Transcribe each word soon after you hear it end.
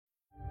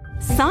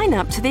Sign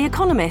up to The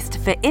Economist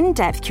for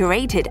in-depth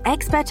curated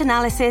expert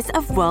analysis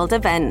of world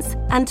events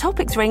and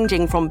topics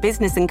ranging from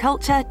business and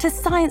culture to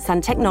science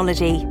and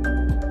technology.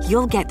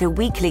 You'll get the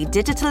weekly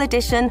digital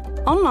edition,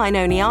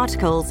 online-only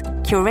articles,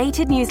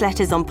 curated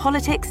newsletters on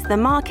politics, the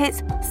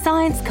markets,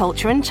 science,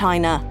 culture and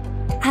China,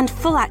 and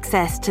full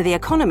access to The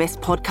Economist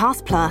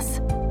Podcast Plus.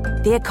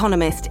 The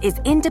Economist is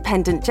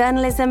independent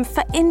journalism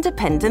for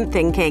independent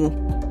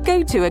thinking.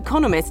 Go to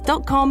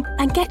economist.com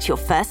and get your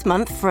first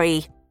month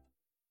free.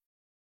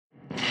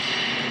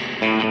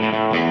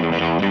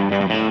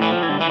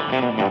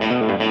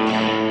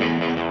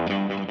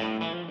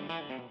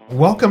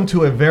 Welcome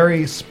to a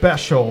very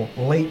special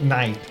late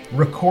night,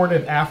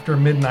 recorded after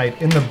midnight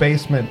in the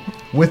basement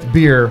with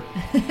beer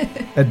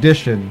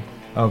edition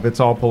of It's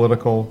All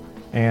Political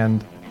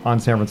and on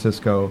San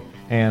Francisco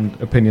and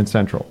Opinion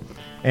Central.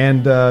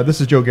 And this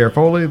is Joe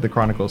Garofoli, the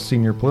Chronicle's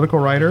senior political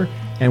writer,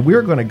 and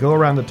we're going to go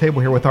around the table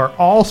here with our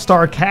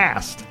all-star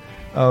cast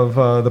of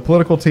the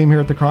political team here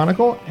at the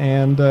Chronicle,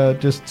 and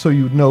just so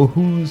you know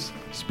who's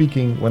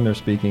speaking when they're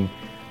speaking,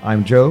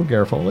 I'm Joe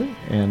Garofoli,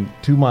 and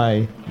to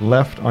my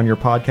left on your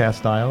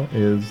podcast dial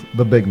is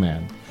the big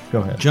man. Go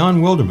ahead.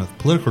 John Wildermuth,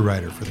 political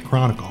writer for the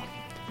Chronicle.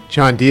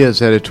 John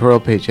Diaz, editorial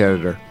page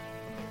editor.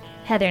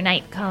 Heather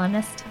Knight,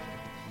 columnist.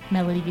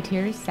 Melody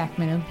Gutierrez,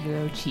 Sacramento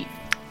bureau chief.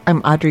 I'm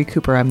Audrey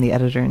Cooper. I'm the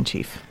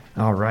editor-in-chief.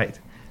 All right.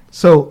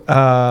 So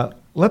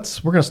we're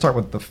going to start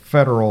with the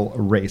federal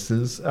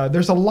races.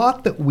 There's a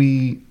lot that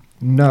we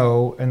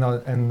know,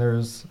 and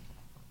there's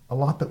a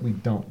lot that we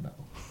don't know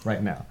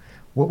right now.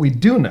 What we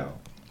do know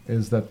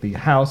is that the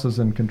House is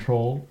in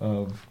control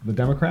of the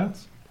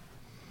Democrats.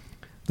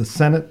 The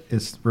Senate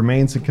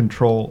remains in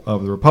control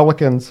of the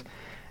Republicans.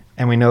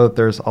 And we know that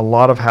there's a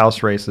lot of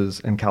House races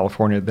in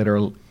California that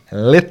are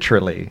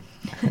literally,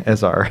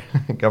 as our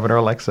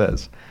governor-elect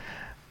says,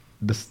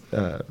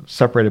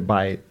 separated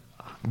by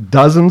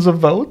dozens of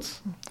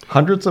votes,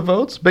 hundreds of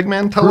votes. Big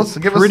man, give us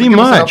pretty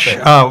much.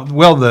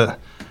 Well, the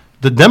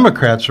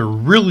Democrats are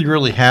really,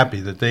 really happy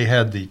that they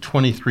had the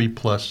 23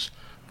 plus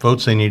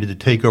votes they needed to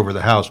take over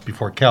the House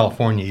before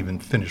California even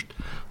finished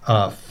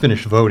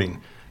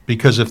voting.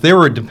 Because if they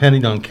were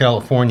depending on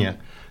California,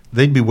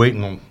 they'd be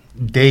waiting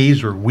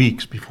days or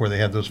weeks before they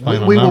had those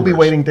final numbers. We will be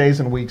waiting days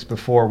and weeks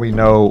before we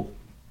know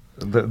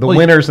the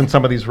winners in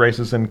some of these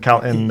races in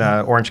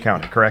Orange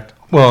County, correct?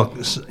 Well,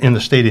 in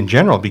the state in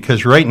general,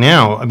 because right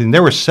now, I mean,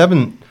 there were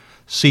 7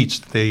 seats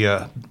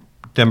the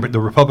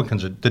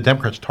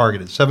Democrats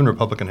targeted, 7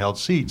 Republican-held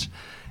seats,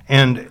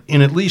 and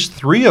in at least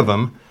 3 of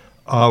them,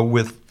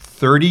 with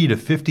 30 to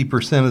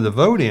 50% of the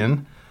vote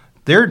in,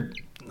 there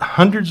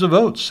hundreds of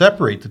votes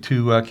separate the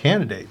 2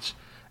 candidates,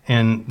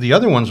 and the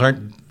other ones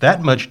aren't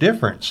that much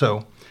different.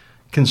 So,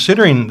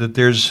 considering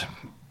that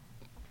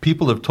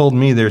people have told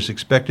me there's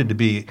expected to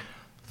be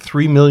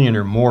 3 million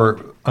or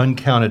more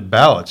uncounted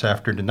ballots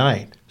after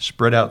tonight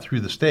spread out through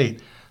the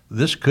state,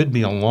 this could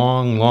be a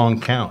long, long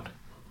count.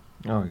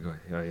 Oh,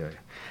 yeah.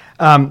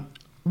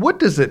 What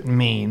does it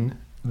mean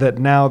that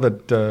now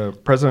that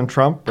President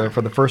Trump,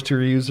 for the first 2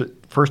 years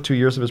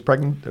of his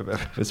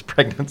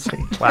pregnancy,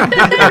 wow.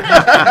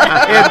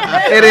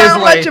 it is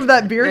How late. much of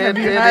that beer have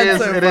you had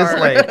so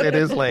far? It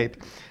is late.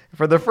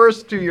 For the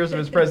first 2 years of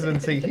his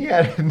presidency, he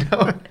had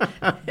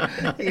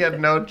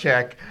no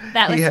check.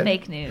 That was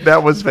fake news.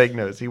 That was fake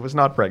news. He was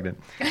not pregnant.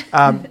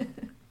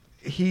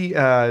 He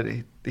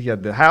had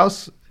the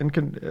House in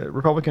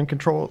Republican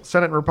control,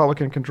 Senate in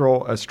Republican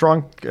control, a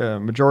strong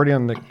majority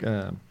on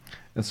the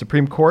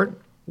Supreme Court.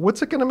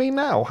 What's it going to mean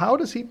now? How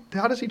does he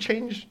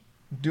change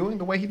doing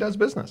the way he does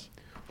business?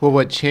 Well,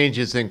 what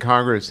changes in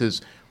Congress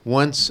is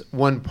once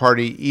one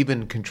party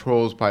even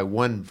controls by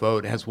one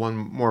vote, has one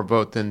more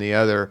vote than the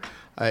other,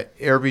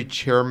 every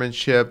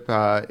chairmanship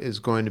is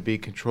going to be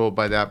controlled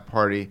by that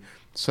party.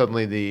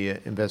 Suddenly the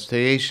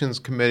investigations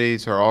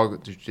committees the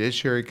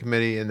Judiciary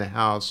Committee in the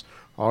House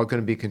are all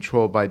going to be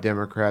controlled by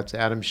Democrats.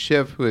 Adam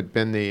Schiff, who had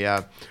been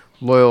the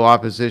loyal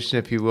opposition,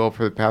 if you will,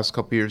 for the past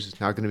couple of years, is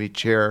now going to be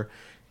chair.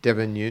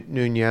 Devin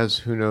Nunes,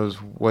 who knows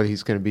what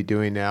he's going to be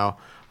doing now.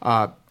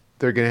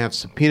 They're going to have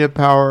subpoena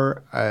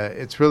power.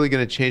 It's really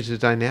going to change the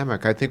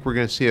dynamic. I think we're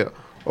going to see a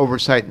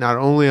oversight not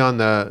only on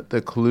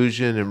the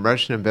collusion and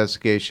Russian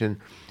investigation,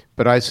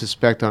 but I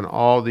suspect on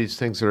all these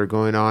things that are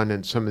going on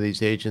in some of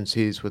these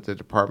agencies with the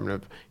Department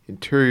of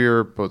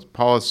Interior, both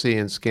policy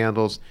and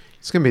scandals.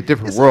 It's going to be a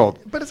different world.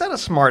 But is that a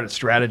smart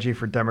strategy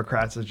for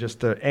Democrats? Is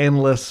just an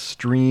endless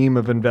stream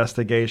of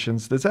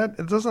investigations? Doesn't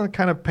it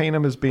kind of paint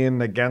them as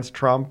being against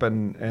Trump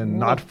and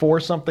not for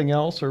something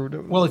else?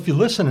 Well, if you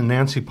listen to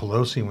Nancy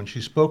Pelosi when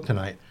she spoke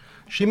tonight,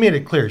 she made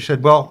it clear. She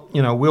said, well,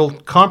 we'll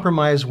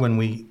compromise when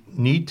we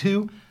need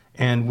to,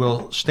 and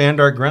we'll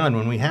stand our ground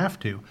when we have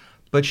to.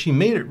 But she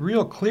made it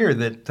real clear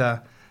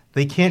that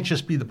they can't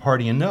just be the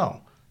party and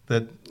no.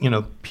 That,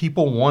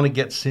 people want to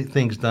get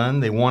things done.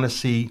 They want to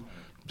see.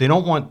 They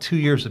don't want 2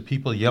 years of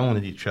people yelling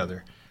at each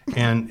other.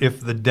 And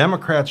if the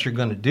Democrats are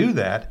going to do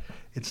that,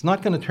 it's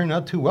not going to turn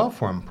out too well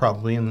for them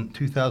probably in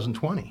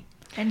 2020.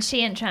 And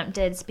she and Trump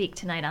did speak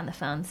tonight on the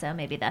phone, so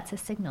maybe that's a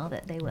signal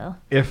that they will.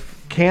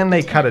 Can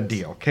they cut a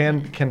deal?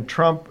 Can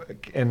Trump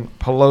and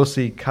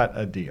Pelosi cut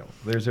a deal?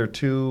 Those are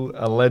two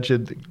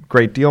alleged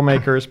great deal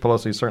makers.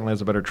 Pelosi certainly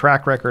has a better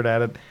track record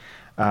at it.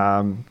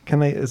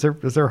 Is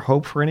there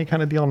hope for any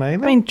kind of deal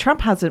now?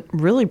 Trump hasn't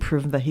really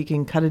proven that he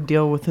can cut a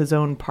deal with his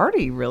own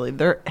party, really.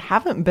 There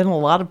haven't been a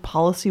lot of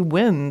policy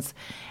wins.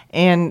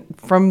 And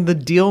from the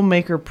deal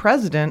maker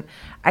president,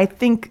 I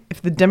think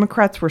if the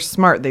Democrats were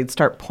smart, they'd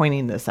start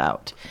pointing this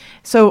out.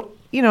 So,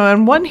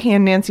 on one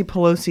hand, Nancy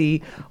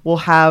Pelosi will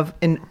have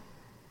an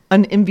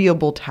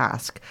unenviable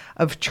task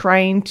of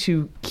trying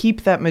to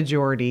keep that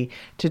majority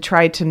to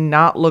try to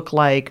not look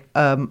like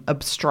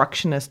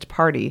obstructionist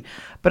party.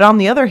 But on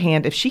the other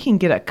hand, if she can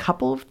get a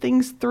couple of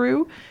things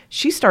through,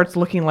 she starts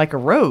looking like a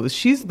rose.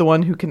 She's the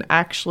one who can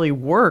actually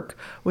work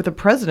with a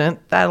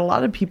president that a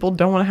lot of people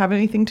don't want to have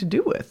anything to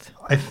do with.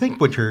 I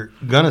think what you're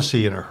going to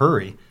see in a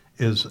hurry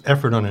is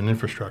effort on an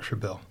infrastructure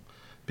bill,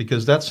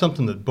 because that's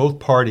something that both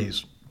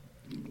parties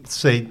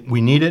say we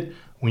need it.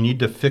 We need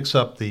to fix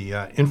up the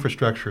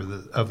infrastructure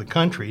of the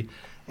country,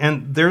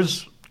 and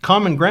there's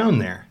common ground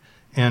there.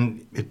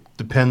 And it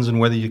depends on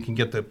whether you can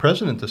get the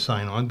president to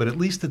sign on, but at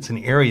least it's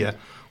an area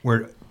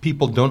where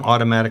people don't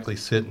automatically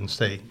sit and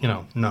say,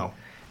 no.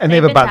 And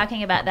they've been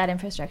talking about that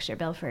infrastructure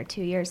bill for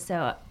 2 years,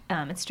 so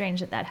it's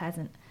strange that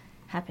hasn't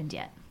happened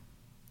yet.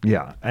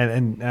 Yeah,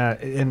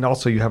 and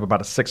also you have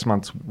about a 6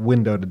 months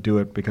window to do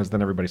it, because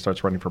then everybody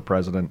starts running for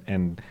president,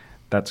 and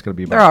that's going to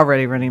be about... They're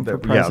already running for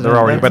president. Yeah, they're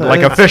already, but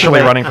officially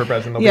running for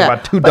president. There'll be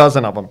about 2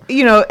 dozen of them.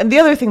 And the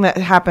other thing that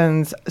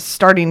happens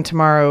starting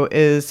tomorrow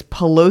is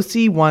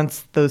Pelosi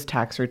wants those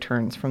tax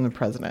returns from the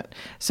president.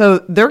 So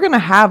they're going to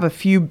have a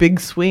few big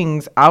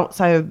swings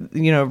outside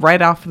of,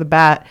 right off the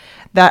bat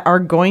that are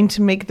going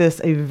to make this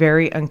a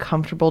very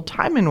uncomfortable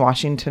time in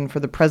Washington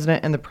for the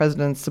president and the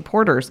president's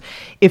supporters.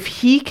 If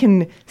he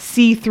can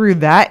see through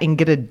that and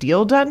get a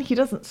deal done, he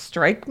doesn't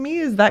strike me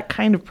as that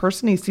kind of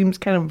person. He seems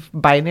kind of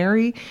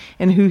binary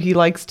in who he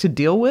likes to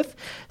deal with.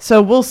 So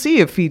we'll see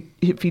if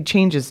he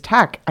changes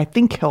tack. I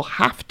think he'll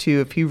have to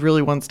if he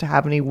really wants to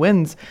have any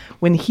wins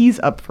when he's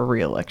up for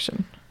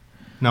re-election.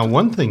 Now,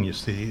 one thing you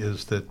see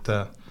is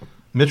that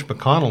Mitch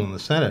McConnell in the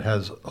Senate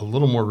has a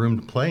little more room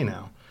to play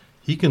now.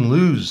 He can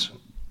lose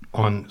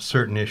on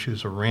certain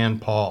issues, or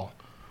Rand Paul,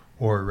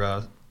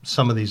 or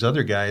some of these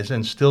other guys,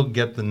 and still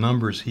get the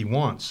numbers he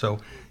wants. So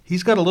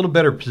he's got a little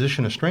better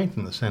position of strength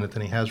in the Senate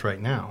than he has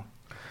right now.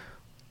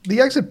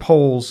 The exit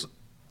polls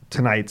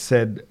tonight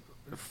said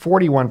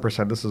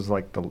 41%, this is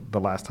like the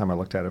last time I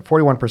looked at it,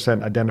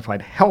 41%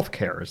 identified health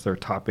care as their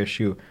top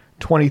issue,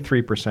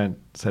 23%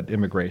 said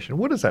immigration.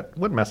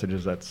 What message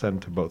does that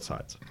send to both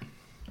sides?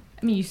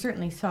 You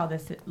certainly saw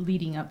this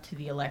leading up to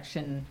the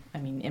election.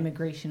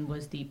 Immigration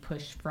was the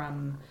push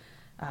from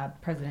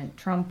President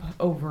Trump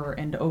over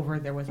and over.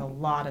 There was a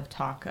lot of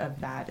talk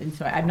of that. And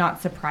so I'm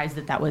not surprised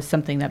that was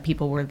something that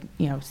people were,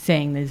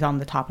 saying is on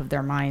the top of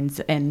their minds.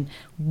 And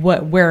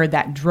where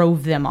that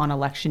drove them on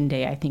Election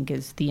Day, I think,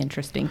 is the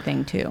interesting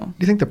thing, too. Do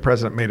you think the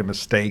president made a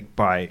mistake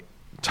by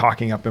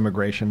talking up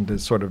immigration to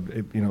sort of,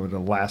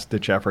 the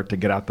last-ditch effort to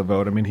get out the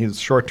vote? His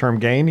short-term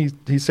gain,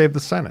 he saved the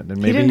Senate. And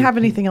maybe he didn't have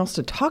anything else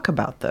to talk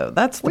about, though.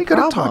 That's the problem. He could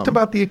have talked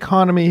about the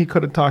economy. He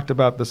could have talked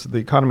about this. The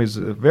economy is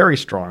very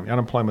strong.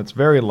 Unemployment's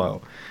very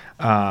low.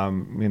 He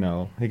can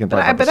talk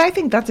about But I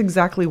think that's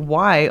exactly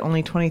why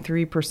only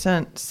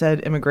 23% said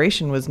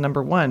immigration was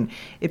number one.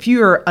 If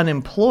you are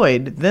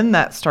unemployed, then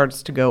that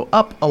starts to go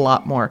up a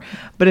lot more.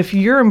 But if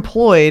you're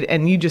employed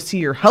and you just see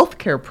your health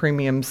care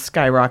premiums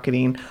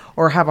skyrocketing,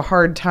 or have a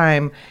hard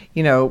time,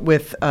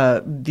 with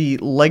the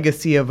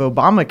legacy of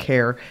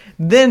Obamacare,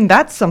 then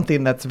that's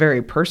something that's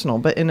very personal.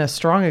 But in a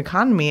strong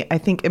economy, I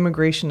think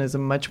immigration is a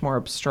much more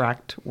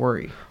abstract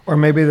worry. Or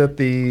maybe that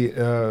the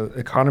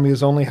economy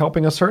is only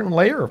helping a certain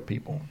layer of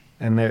people,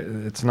 and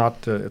it's not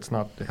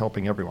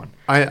helping everyone.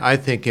 I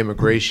think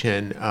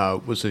immigration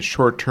was a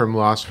short-term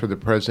loss for the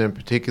president,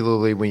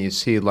 particularly when you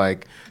see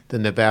like the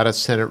Nevada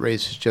Senate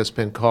race has just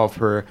been called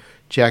for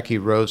Jackie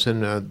Rosen,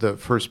 the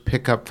first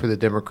pickup for the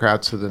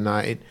Democrats of the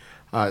night.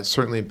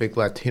 Certainly a big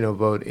Latino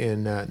vote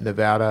in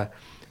Nevada.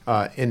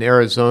 In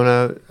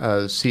Arizona,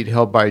 a seat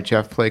held by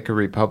Jeff Flake, a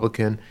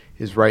Republican,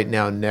 is right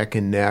now neck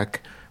and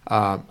neck.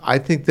 I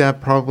think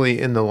that probably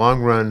in the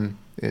long run,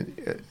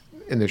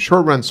 in the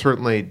short run,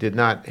 certainly did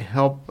not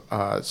help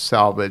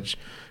salvage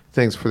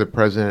things for the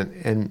president.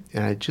 And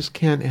I just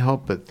can't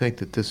help but think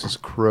that this is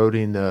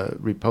corroding the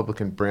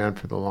Republican brand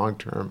for the long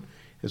term,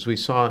 as we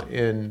saw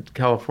in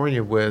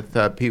California with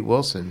Pete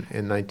Wilson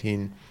in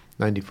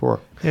 1994.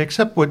 Yeah,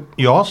 except what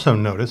you also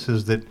notice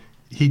is that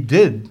he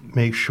did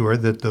make sure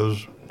that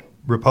those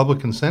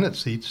Republican Senate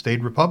seats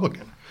stayed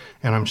Republican.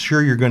 And I'm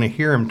sure you're going to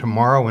hear him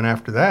tomorrow and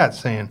after that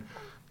saying,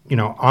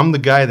 I'm the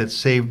guy that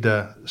saved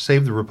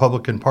the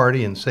Republican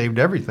Party and saved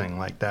everything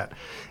like that.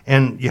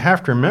 And you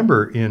have to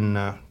remember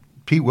in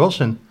Pete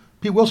Wilson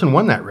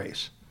won that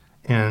race.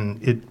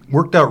 And it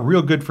worked out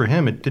real good for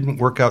him. It didn't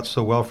work out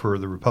so well for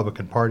the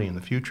Republican Party in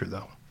the future,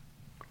 though.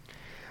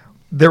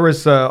 There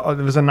was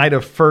a night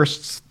of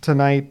firsts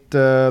tonight.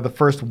 The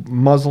first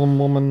Muslim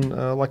woman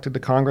elected to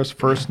Congress,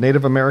 first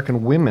Native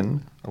American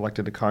women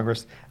elected to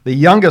Congress. The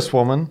youngest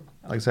woman,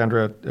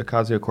 Alexandria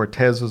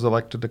Ocasio-Cortez, was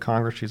elected to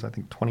Congress. She's, I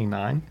think,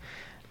 29.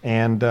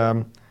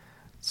 And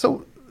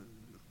so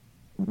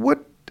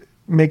what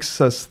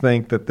makes us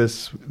think that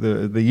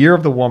the Year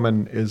of the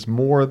Woman is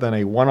more than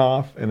a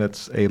one-off and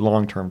it's a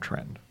long-term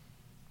trend?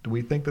 Do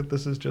we think that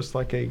this is just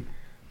like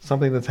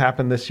something that's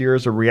happened this year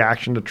as a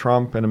reaction to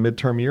Trump and a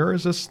midterm year? Or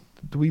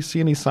do we see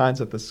any signs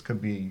that this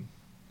could be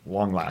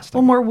long-lasting?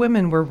 Well, more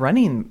women were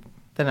running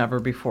than ever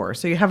before,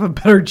 so you have a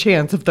better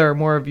chance if there are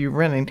more of you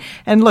running.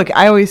 And look,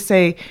 I always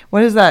say,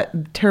 what is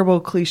that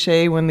terrible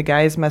cliche, when the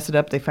guys mess it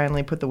up, they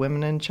finally put the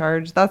women in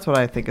charge? That's what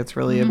I think it's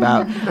really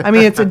about. I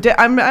mean,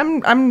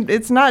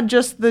 it's not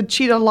just the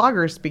cheetah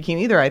logger speaking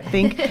either. I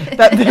think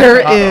that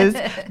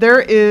there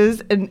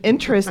is an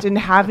interest in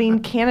having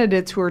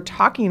candidates who are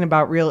talking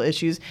about real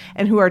issues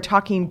and who are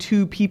talking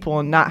to people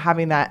and not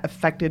having that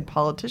affected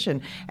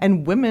politician.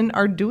 And women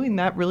are doing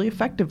that really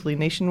effectively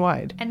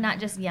nationwide. And not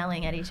just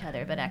yelling at each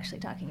other, but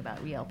actually talking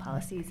about real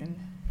policies and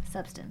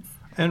substance.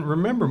 And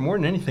remember, more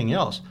than anything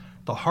else,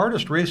 the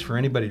hardest race for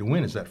anybody to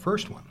win is that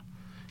first one.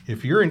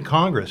 If you're in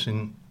Congress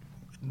and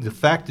the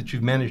fact that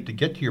you've managed to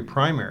get to your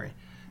primary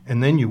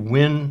and then you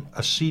win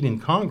a seat in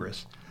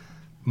Congress,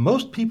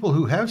 most people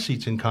who have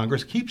seats in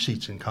Congress keep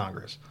seats in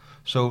Congress.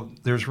 So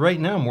there's right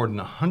now more than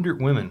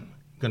 100 women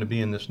going to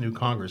be in this new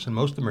Congress, and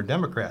most of them are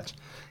Democrats.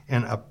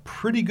 And a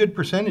pretty good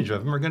percentage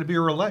of them are going to be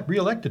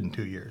reelected in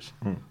 2 years.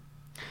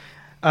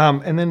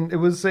 And then it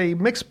was a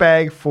mixed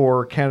bag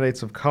for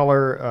candidates of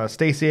color.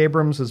 Stacey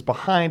Abrams is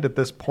behind at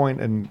this point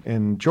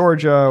in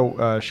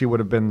Georgia. She would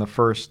have been the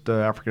first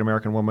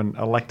African-American woman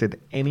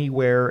elected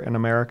anywhere in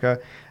America.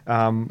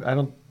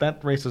 That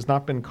race has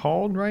not been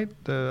called, right?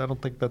 I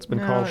don't think that's been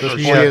called.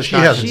 She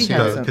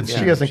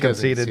hasn't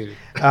conceded.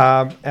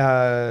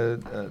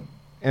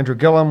 Andrew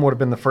Gillum would have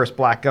been the first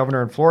black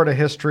governor in Florida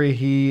history.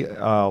 He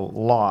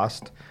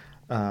lost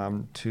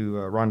to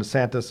Ron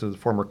DeSantis, who's a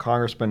former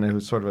congressman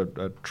who's sort of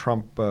a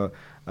Trump a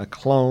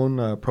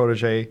clone,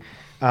 protege.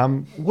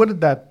 What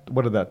did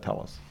that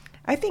tell us?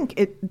 I think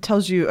it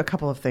tells you a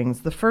couple of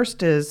things. The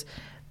first is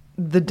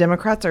the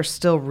Democrats are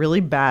still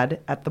really bad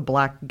at the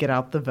black get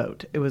out the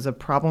vote. It was a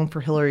problem for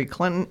Hillary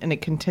Clinton, and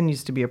it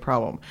continues to be a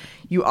problem.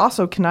 You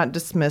also cannot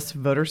dismiss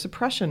voter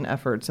suppression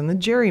efforts and the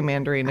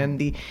gerrymandering and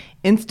the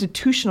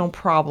institutional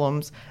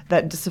problems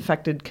that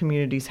disaffected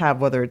communities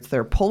have, whether it's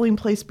their polling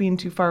place being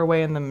too far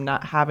away and them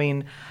not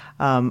having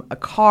a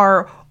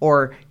car,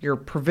 or your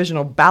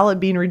provisional ballot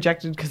being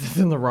rejected because it's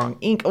in the wrong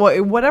ink.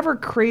 Whatever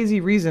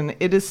crazy reason,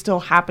 it is still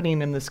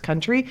happening in this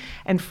country.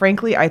 And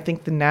frankly, I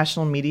think the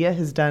national media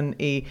has done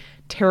a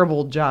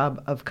terrible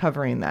job of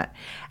covering that.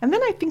 And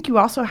then I think you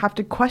also have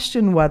to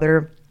question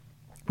whether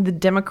the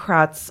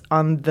Democrats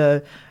on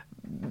the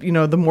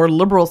more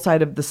liberal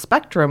side of the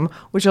spectrum,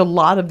 which a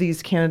lot of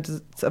these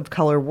candidates of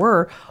color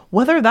were,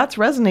 whether that's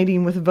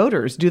resonating with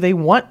voters. Do they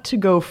want to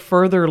go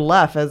further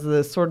left as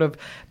the sort of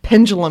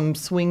pendulum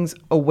swings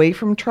away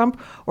from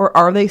Trump, or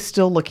are they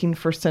still looking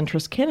for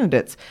centrist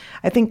candidates?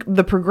 I think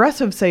the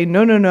progressives say,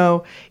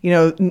 no,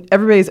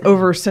 everybody's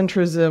over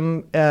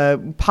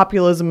centrism,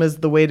 populism is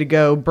the way to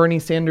go. Bernie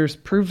Sanders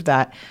proved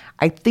that.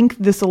 I think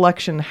this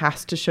election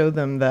has to show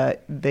them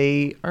that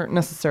they aren't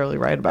necessarily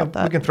right about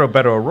that. We can throw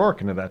Beto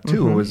O'Rourke into that,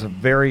 too. It was a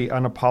very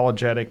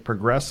unapologetic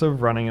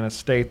progressive running in a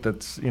state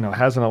that's,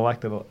 hasn't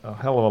elected a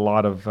hell of a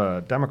lot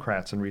of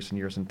Democrats in recent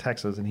years in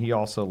Texas, and he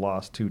also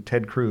lost to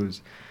Ted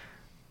Cruz,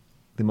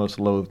 the most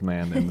loathed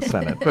man in the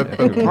Senate.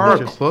 but far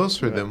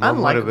closer than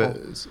one would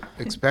have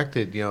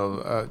expected,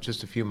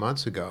 just a few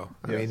months ago.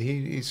 I mean,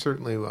 he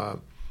certainly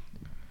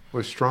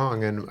was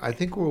strong, and I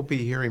think we'll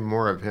be hearing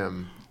more of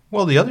him.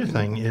 Well, the other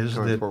thing is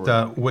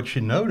that what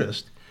you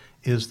noticed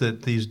is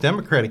that these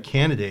Democratic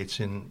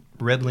candidates in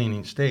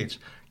red-leaning states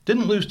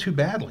didn't lose too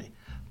badly.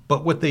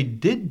 But what they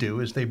did do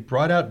is they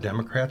brought out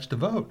Democrats to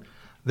vote.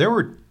 There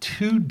were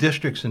 2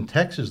 districts in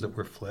Texas that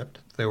were flipped.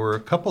 There were a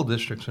couple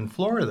districts in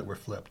Florida that were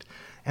flipped.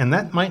 And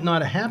that might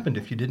not have happened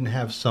if you didn't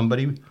have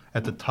somebody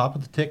at the top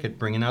of the ticket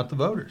bringing out the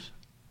voters.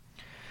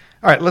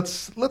 All right,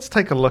 let's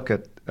take a look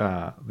at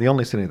the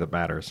only city that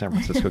matters, San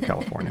Francisco,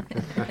 California.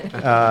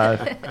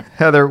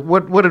 Heather,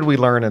 what did we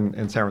learn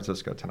in San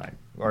Francisco tonight?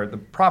 Or the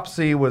Prop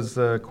C was,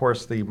 of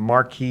course, the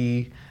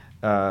marquee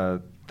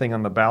thing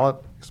on the ballot.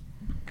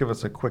 Give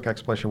us a quick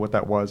explanation of what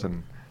that was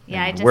and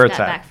Yeah, I just where got it's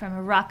at. back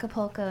from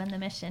Acapulco in the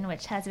Mission,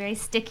 which has very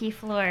sticky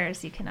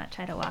floors. You cannot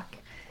try to walk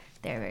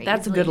there very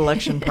That's easily. a good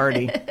election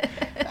party.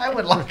 I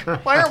would like.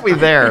 Why aren't we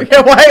there?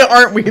 Yeah, why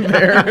aren't we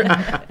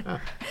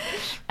there?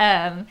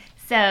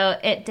 So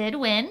it did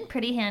win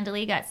pretty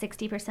handily, got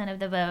 60% of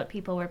the vote.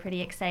 People were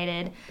pretty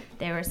excited.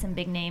 There were some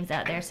big names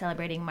out there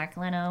celebrating Mark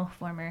Leno,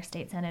 former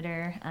state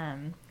senator,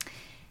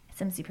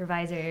 some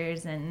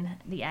supervisors, and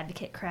the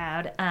advocate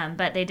crowd.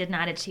 But they did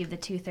not achieve the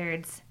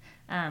 2/3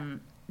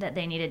 that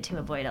they needed to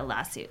avoid a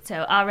lawsuit.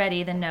 So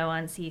already the No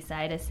on C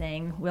side is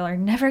saying, we're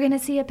never going to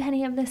see a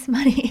penny of this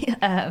money.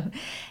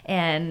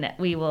 And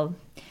we will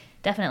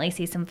definitely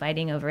see some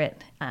fighting over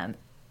it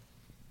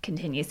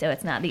continue. So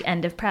it's not the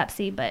end of Prop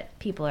C, but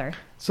people are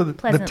So the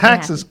pleasantly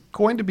tax happy. is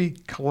going to be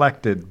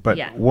collected, but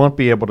Yeah. won't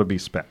be able to be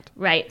spent.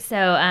 Right.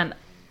 So,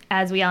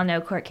 as we all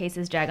know, court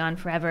cases drag on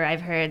forever.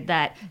 I've heard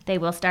that they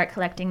will start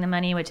collecting the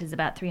money, which is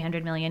about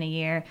 $300 million a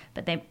year,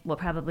 but they will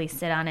probably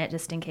sit on it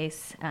just in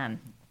case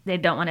they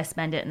don't want to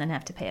spend it and then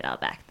have to pay it all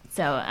back.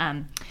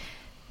 So,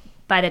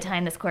 by the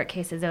time this court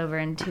case is over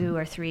in 2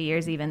 or 3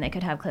 years, even they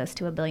could have close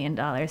to $1 billion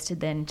to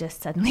then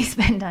just suddenly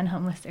spend on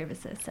homeless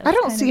services. So I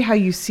don't see how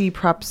you see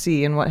Prop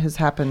C and what has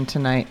happened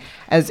tonight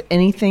as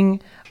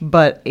anything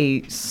but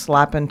a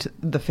slap into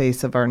the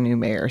face of our new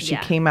mayor. She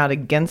Yeah. came out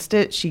against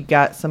it. She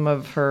got some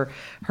of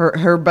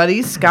her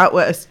buddies,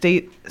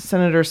 State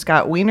Senator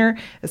Scott Wiener,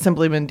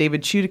 Assemblyman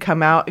David Chu, to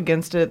come out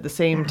against it at the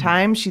same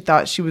time. She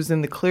thought she was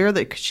in the clear,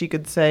 that she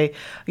could say,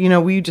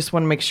 we just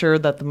want to make sure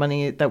that the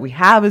money that we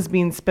have is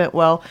being spent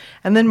well.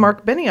 And then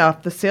Mark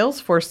Benioff, the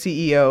Salesforce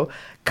CEO,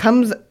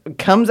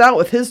 comes out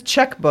with his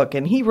checkbook,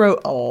 and he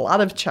wrote a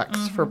lot of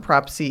checks for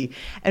Prop C.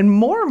 And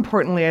more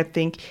importantly, I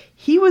think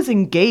he was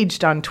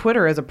engaged on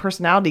Twitter as a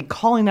personality,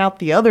 calling out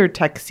the other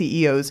tech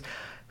CEOs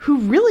who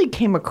really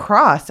came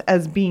across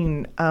as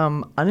being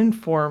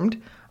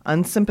uninformed,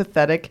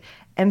 unsympathetic,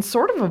 and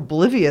sort of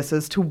oblivious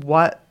as to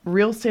what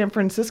real San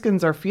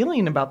Franciscans are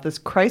feeling about this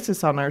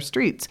crisis on our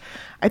streets.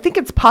 I think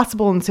it's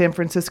possible in San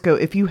Francisco,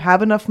 if you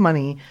have enough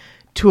money,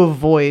 to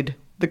avoid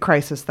the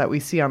crisis that we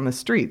see on the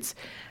streets.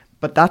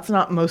 But that's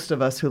not most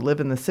of us who live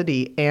in the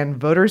city. And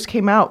voters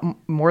came out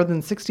more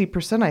than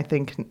 60%, I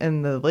think,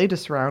 in the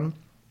latest round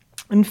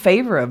in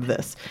favor of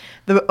this.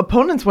 The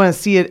opponents want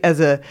to see it as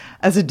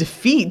a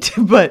defeat,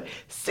 but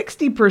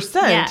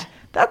 60%, Yeah.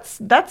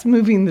 that's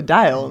moving the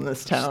dial in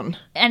this town.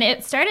 And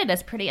it started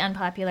as pretty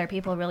unpopular.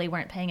 People really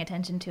weren't paying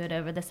attention to it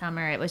over the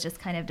summer. It was just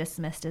kind of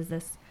dismissed as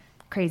this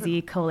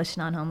crazy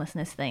coalition on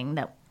homelessness thing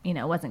that,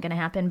 wasn't going to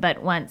happen.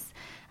 But once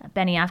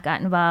Benioff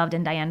got involved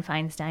and Dianne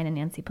Feinstein and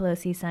Nancy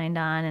Pelosi signed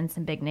on and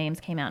some big names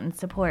came out in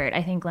support,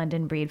 I think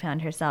London Breed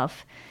found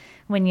herself,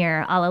 when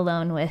you're all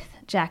alone with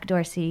Jack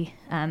Dorsey,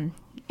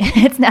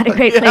 it's not a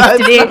great place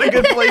to be. It's not a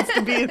good place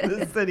to be in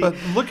this city. But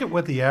look at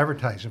what the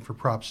advertising for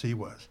Prop C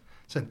was.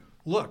 It said,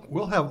 look,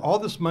 we'll have all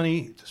this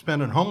money to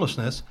spend on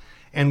homelessness,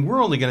 and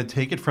we're only going to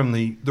take it from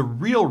the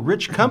real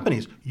rich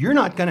companies. You're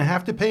not going to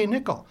have to pay a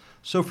nickel.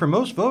 So for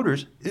most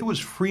voters, it was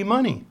free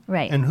money.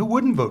 Right. And who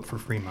wouldn't vote for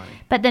free money?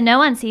 But the no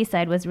on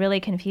Seaside was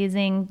really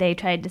confusing. They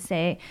tried to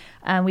say,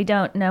 we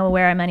don't know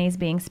where our money is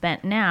being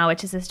spent now,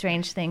 which is a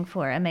strange thing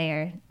for a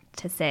mayor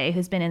to say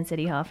who's been in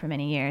City Hall for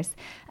many years.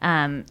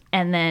 And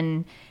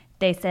then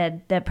they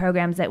said the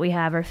programs that we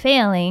have are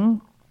failing,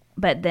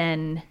 but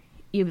then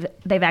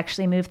they've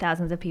actually moved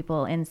thousands of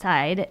people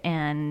inside.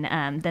 And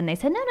then they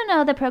said,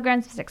 no, the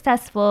program's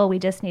successful. We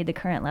just need the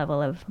current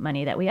level of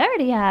money that we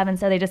already have. And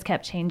so they just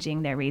kept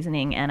changing their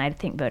reasoning. And I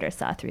think voters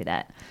saw through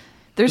that.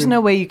 There's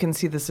no way you can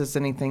see this as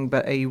anything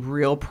but a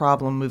real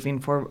problem moving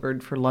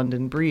forward for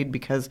London Breed,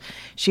 because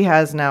she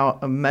has now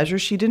a measure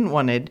she didn't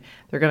wanted.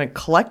 They're going to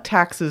collect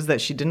taxes that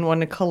she didn't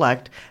want to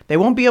collect. They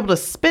won't be able to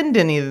spend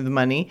any of the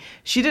money.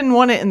 She didn't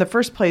want it in the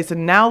first place,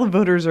 and now the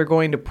voters are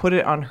going to put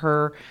it on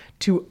her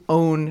to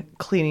own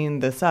cleaning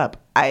this up.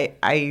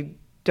 I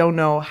don't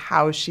know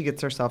how she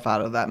gets herself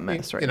out of that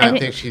mess right And now. I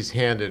think she's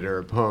handed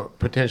her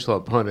potential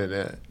opponent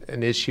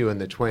an issue in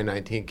the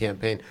 2019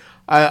 campaign.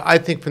 I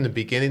think from the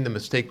beginning, the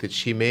mistake that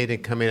she made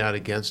in coming out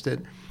against it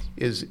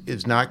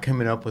is not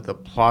coming up with a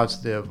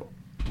plausible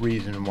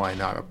reason why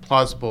not, a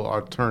plausible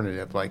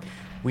alternative. Like,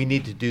 we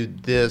need to do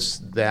this,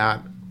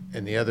 that,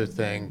 and the other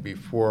thing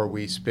before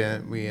we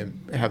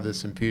have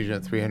this infusion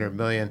of $300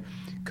 million.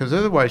 Because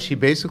otherwise, she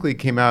basically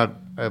came out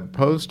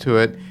opposed to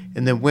it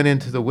and then went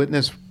into the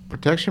witness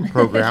protection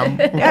program.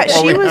 Yeah, while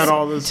she we was had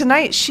all this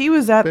tonight. She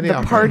was at the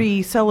Benioff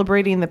party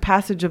celebrating the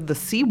passage of the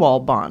seawall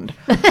bond.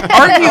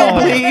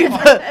 Arguably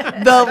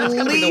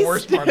the least,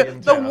 worst party in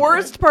the town,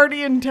 worst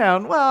party in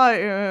town.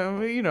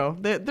 Well,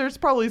 there's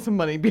probably some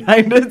money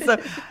behind it. So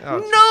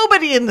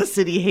nobody in the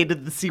city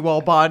hated the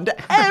seawall bond.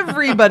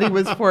 Everybody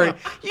was for it.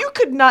 You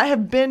could not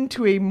have been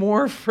to a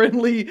more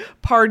friendly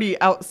party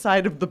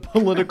outside of the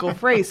political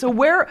fray. So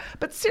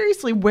but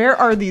seriously, where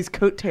are these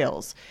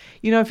coattails?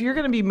 If you're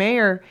going to be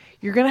mayor,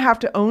 you're going to have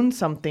to own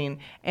something.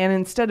 And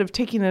instead of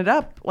taking it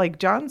up, like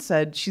John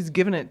said, she's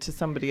given it to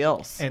somebody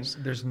else. And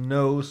there's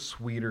no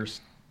sweeter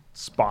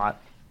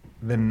spot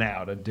than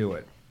now to do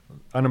it.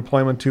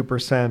 Unemployment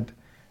 2%.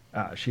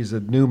 She's a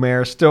new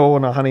mayor, still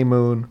on a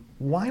honeymoon.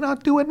 Why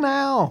not do it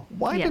now?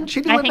 Why didn't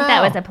she do it now? I think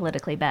that was a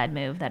politically bad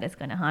move that is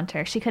going to haunt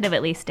her. She could have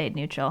at least stayed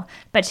neutral,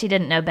 but she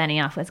didn't know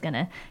Benioff was going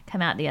to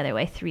come out the other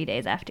way 3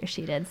 days after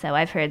she did. So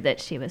I've heard that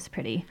she was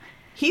pretty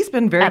He's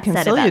been very upset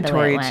about the way it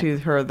conciliatory went. to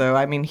her, though.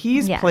 I mean,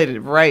 he's Yeah. played it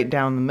right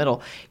down the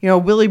middle. You know,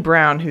 Willie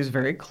Brown, who's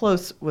very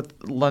close with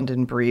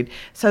London Breed,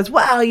 says,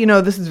 well, you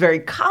know, this is very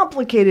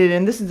complicated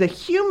and this is a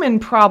human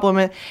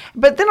problem.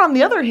 But then on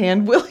the other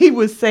hand, Willie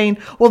was saying,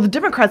 well, the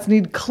Democrats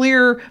need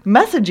clear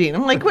messaging.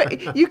 I'm like,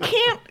 wait, you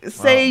can't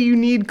say you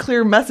need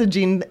clear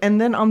messaging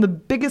and then on the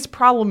biggest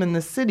problem in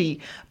the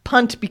city,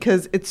 punt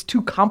because it's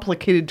too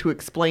complicated to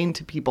explain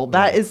to people.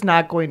 That is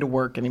not going to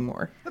work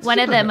anymore. One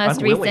of the most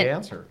unwilling recent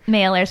answer.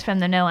 mailers from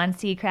the No on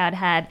C crowd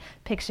had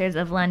pictures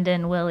of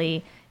London,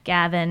 Willie,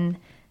 Gavin.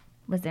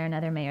 Was there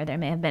another mayor? There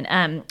may have been.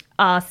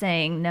 All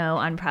saying no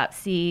on Prop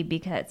C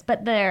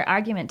but their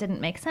argument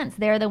didn't make sense.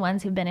 They're the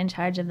ones who've been in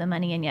charge of the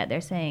money, and yet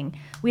they're saying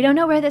we don't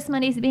know where this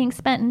money's being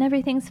spent and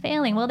everything's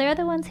failing. Well, they're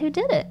the ones who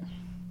did it.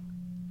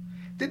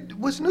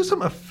 Was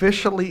Newsom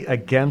officially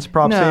against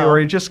Prop C, No. or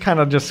he just kind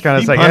of He like,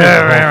 punted the whole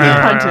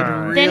 "Yeah, thing.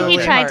 Punted Then he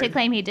really tried hard. to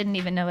claim he didn't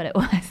even know what it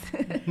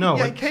was. No,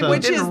 Yeah, it's, we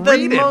Which is didn't the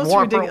read it most more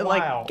for a ridiculous.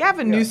 Like while.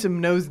 Gavin Yeah. Newsom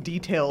knows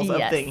details of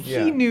Yes. things.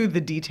 Yeah. He knew the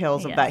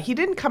details of Yes. that. He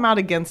didn't come out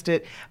against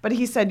it, but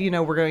he said, you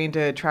know, we're going to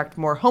attract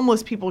more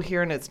homeless people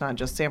here, and it's not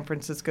just San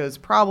Francisco's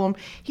problem.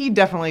 He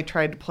definitely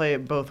tried to play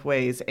it both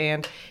ways,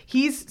 and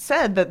he's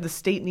said that the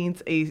state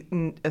needs a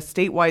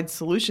statewide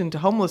solution to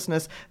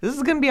homelessness. This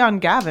is going to be on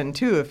Gavin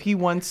too, if he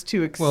wants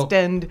to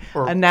extend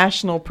a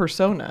national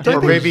persona.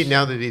 Or maybe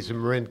now that he's a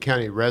Marin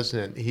County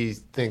resident, he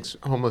thinks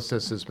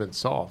homelessness has been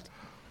solved.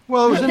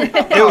 Well,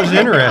 it was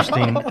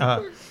interesting.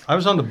 I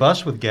was on the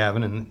bus with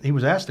Gavin, and he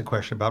was asked a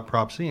question about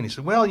Prop C, and he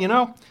said, well, you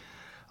know,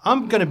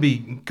 I'm going to be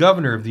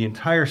governor of the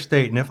entire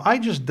state, and if I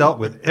just dealt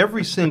with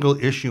every single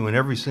issue in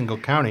every single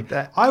county,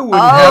 I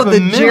wouldn't have a the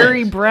minute.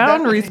 Jerry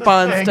Brown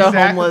response to Exactly.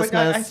 But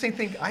homelessness.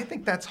 I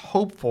think that's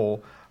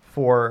hopeful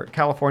for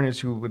Californians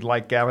who would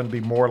like Gavin to be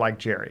more like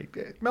Jerry.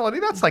 Melody,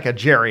 that's like a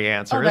Jerry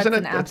answer, Oh, that's isn't it?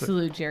 an That's a-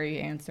 absolute Jerry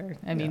answer.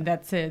 I mean,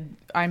 that's a,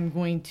 I'm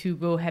going to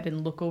go ahead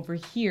and look over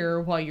here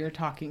while you're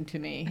talking to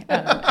me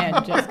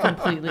and just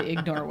completely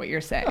ignore what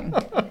you're saying.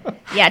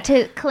 Yeah,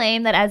 to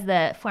claim that as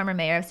the former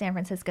mayor of San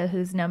Francisco,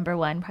 whose number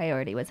one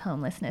priority was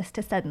homelessness,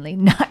 to suddenly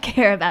not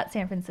care about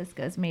San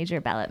Francisco's major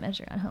ballot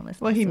measure on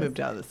homelessness. Well, he was- moved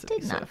out of the city.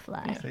 Did so- not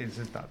fly. He's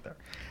just not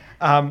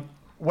there.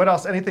 What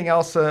else? Anything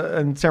else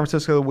in San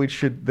Francisco we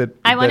should that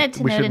I wanted that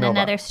to we note should in know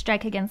another about?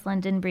 strike against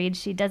London Breed,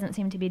 she doesn't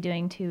seem to be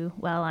doing too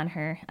well on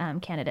her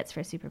candidates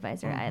for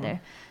supervisor either.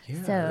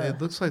 Yeah, So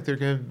it looks like they're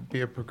going to be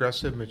a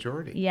progressive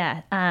majority.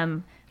 yeah,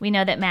 we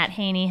know that Matt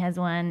Haney has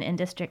won in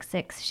District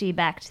 6. She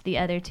backed the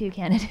other two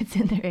candidates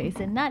in the race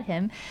and not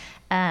him.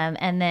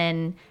 And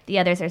then the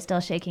others are still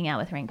shaking out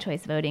with ranked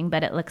choice voting,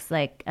 but it looks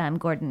like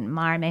Gordon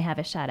Marr may have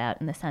a shot out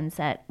in the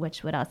sunset,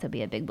 which would also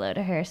be a big blow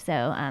to her.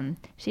 So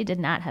she did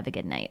not have a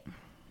good night.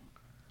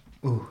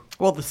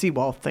 Well, the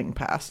seawall thing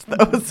passed,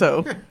 though,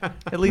 so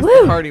at least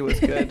the party was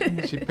good.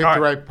 She picked the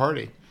right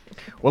party.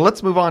 Well,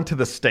 let's move on to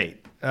the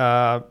state.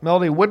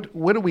 Melody, what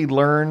do we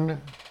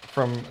learn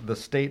from the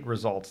state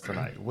results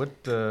tonight? What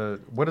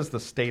is the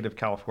state of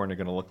California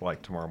going to look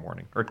like tomorrow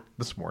morning, or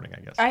this morning, I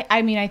guess?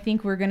 I mean, I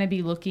think we're going to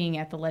be looking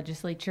at the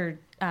legislature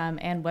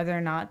and whether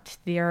or not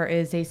there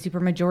is a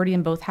supermajority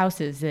in both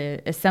houses.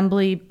 The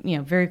assembly, you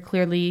know, very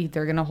clearly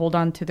they're going to hold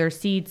on to their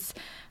seats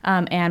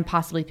and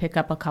possibly pick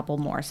up a couple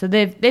more. So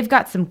they've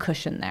got some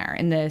cushion there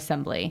in the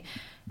assembly.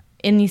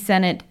 In the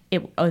Senate,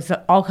 it was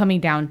all coming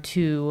down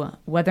to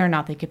whether or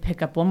not they could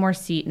pick up one more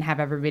seat and have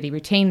everybody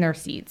retain their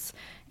seats.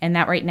 And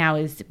that right now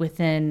is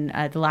within,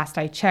 the last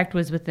I checked,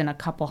 was within a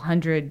couple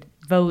hundred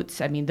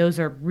votes. I mean, those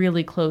are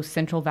really close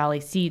Central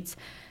Valley seats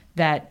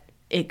that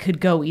it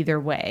could go either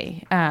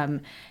way.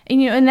 And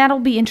that'll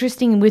be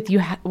interesting with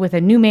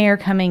a new mayor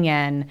coming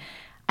in.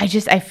 I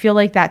feel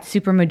like that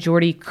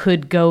supermajority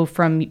could go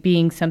from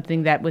being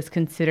something that was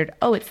considered,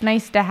 oh, it's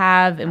nice to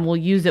have and we'll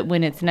use it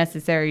when it's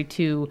necessary,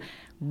 to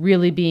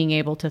really being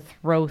able to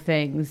throw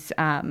things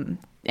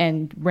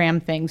and ram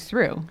things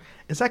through.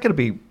 Is that going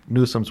to be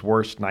Newsom's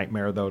worst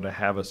nightmare, though, to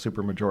have a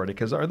supermajority?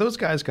 Because are those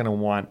guys going to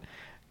want,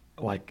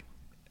 like,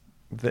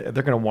 they're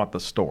going to want the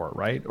store,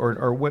 right?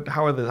 Or what?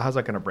 How's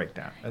that going to break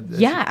down?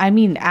 Yeah, I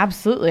mean,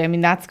 absolutely. I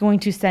mean, that's going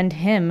to send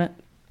him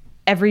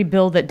every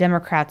bill that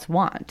Democrats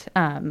want.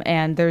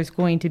 And there's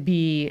going to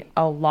be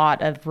a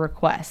lot of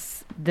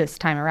requests this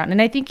time around.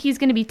 And I think he's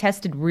going to be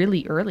tested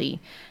really early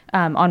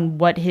on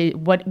where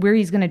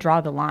he's going to draw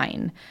the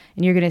line.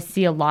 And you're going to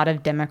see a lot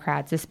of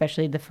Democrats,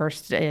 especially the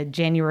first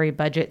January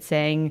budget,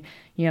 saying,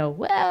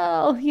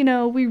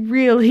 we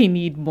really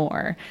need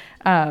more.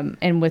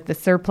 And with the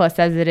surplus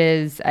as it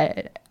is,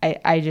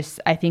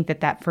 I think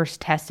that first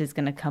test is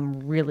going to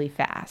come really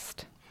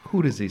fast.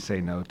 Who does he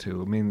say no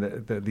to? I mean, the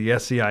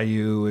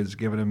SEIU is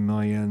giving him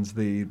millions.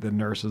 The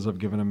nurses have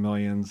given him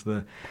millions.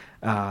 The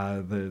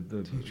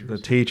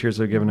teachers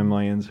have given him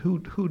millions.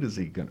 Who's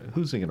he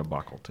gonna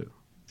buckle to? Is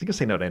he gonna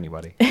say no to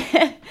anybody?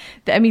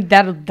 I mean,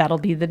 that'll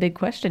be the big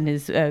question.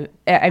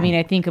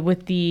 I think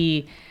with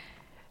the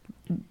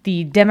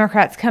the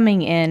Democrats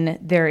coming in,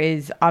 there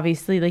is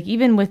obviously, like,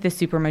 even with the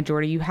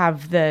supermajority, you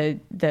have the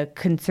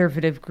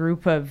conservative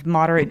group of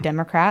moderate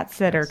Democrats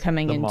that are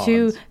coming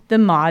into mods. the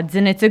mods,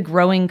 and it's a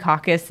growing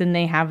caucus, and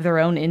they have their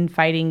own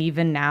infighting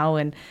even now,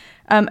 and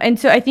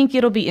so I think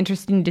it'll be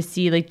interesting to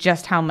see, like,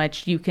 just how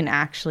much you can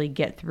actually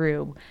get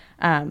through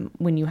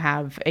when you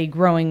have a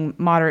growing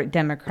moderate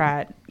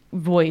Democrat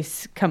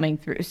voice coming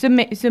through. So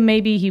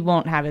maybe he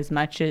won't have as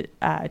much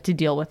to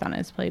deal with on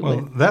his plate.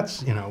 Well,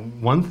 that's,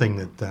 one thing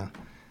that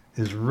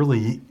is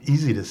really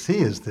easy to see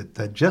is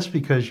that just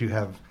because you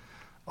have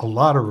a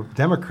lot of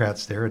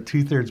Democrats there, a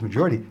 2/3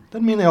 majority,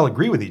 doesn't mean they all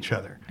agree with each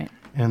other. Right.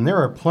 And there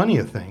are plenty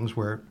of things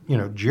where,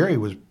 Jerry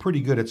was pretty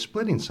good at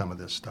splitting some of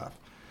this stuff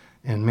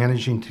and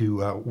managing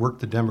to work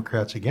the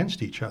Democrats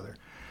against each other.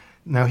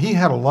 Now, he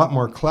had a lot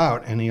more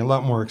clout and a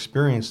lot more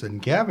experience than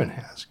Gavin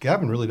has.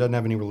 Gavin really doesn't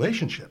have any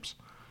relationships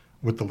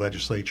with the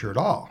legislature at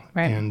all.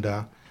 Right. And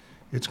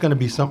it's going to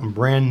be something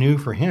brand new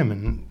for him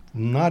and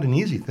not an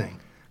easy thing.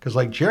 Because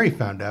like Jerry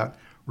found out,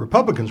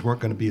 Republicans weren't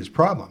going to be his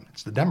problem.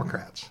 It's the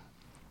Democrats.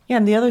 Yeah,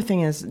 and the other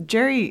thing is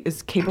Jerry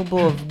is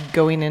capable of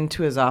going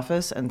into his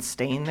office and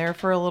staying there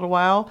for a little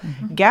while.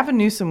 Mm-hmm. Gavin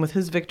Newsom, with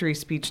his victory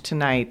speech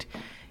tonight,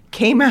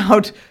 came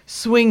out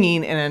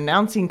swinging and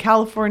announcing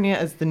California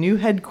as the new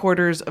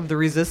headquarters of the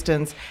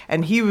resistance,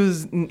 and he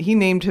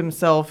named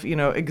himself,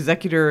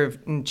 executor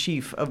in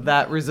chief of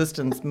that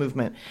resistance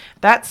movement.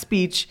 That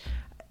speech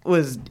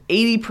was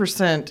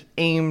 80%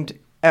 aimed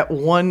at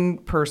one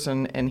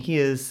person, and he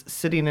is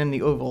sitting in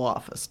the Oval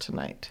Office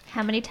tonight.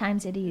 How many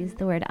times did he use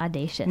the word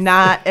audacious?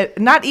 Not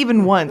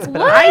even once,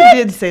 but I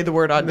did say the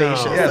word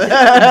audacious. No.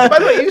 Yes. By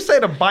the way, you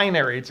said a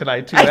binary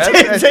tonight too. I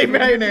did say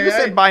binary. You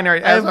said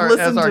binary as I've our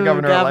listened to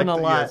governor. Gavin liked a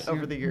it. lot Yes,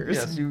 over the years.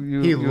 Yes,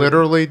 He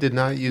literally did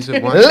not use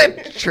it once.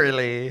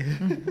 literally.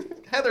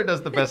 Heather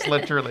does the best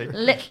literally.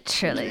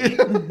 Literally.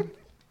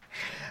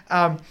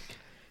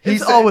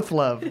 It's all with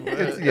love.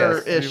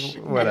 Yes, ish.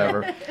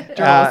 whatever.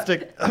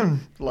 Journalistic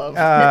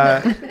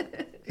love.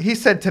 He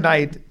said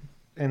tonight,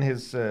 in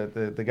his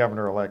the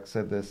governor-elect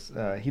said this.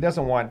 He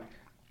doesn't want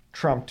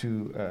Trump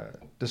to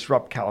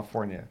disrupt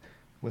California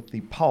with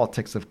the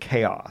politics of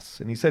chaos.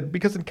 And he said,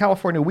 because in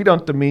California we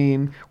don't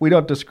demean, we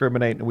don't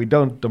discriminate, and we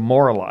don't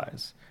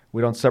demoralize.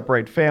 We don't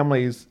separate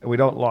families, and we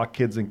don't lock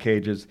kids in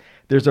cages.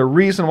 There's a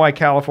reason why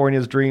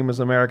California's dream is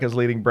America's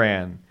leading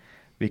brand,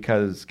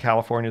 because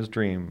California's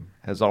dream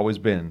has always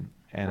been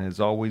and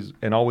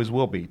always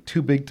will be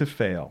too big to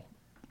fail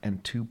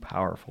and too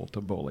powerful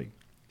to bully.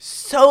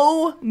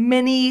 So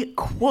many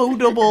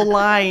quotable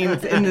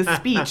lines in the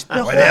speech.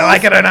 Whether you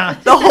like it or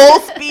not. The whole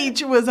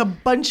speech was a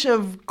bunch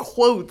of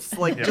quotes,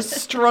 just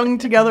strung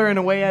together in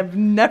a way I've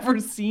never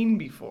seen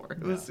before.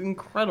 It was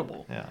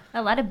incredible. Yeah.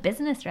 A lot of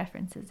business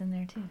references in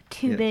there, too.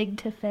 Too big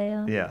to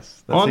fail.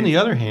 Yes. On the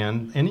other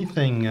hand,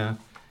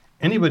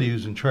 anybody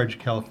who's in charge of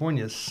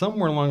California,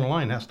 somewhere along the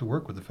line has to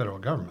work with the federal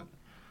government.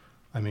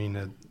 I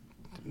mean,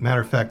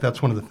 matter of fact,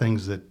 that's one of the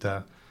things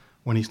that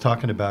when he's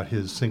talking about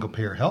his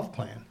single-payer health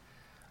plan,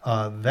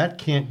 that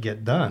can't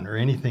get done or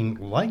anything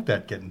like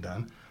that getting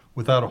done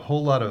without a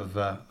whole lot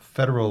of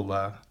federal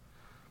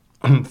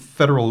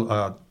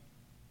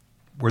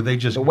where they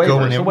just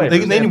go in.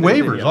 They need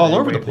waivers all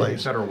over the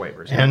place. Federal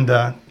waivers. And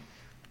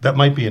that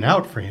might be an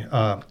out for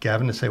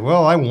Gavin to say,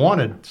 well, I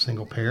wanted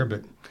single payer,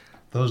 but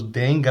those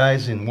dang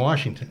guys in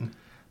Washington.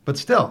 But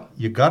still,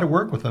 you got to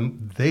work with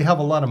them. They have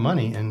a lot of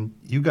money, and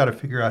you got to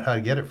figure out how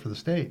to get it for the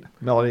state.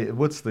 Melody,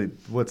 what's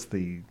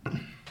the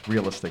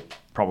realistic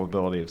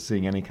probability of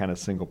seeing any kind of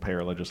single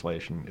payer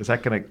legislation? Is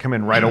that going to come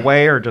in right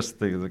away, or is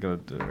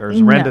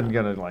Rendon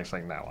going to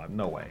say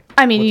no way?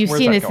 I mean, you've Where's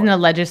seen that this in the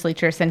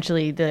legislature.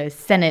 Essentially, the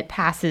Senate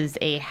passes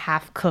a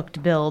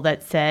half-cooked bill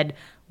that said,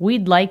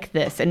 we'd like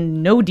this,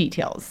 and no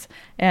details,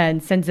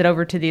 and sends it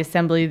over to the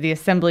Assembly. The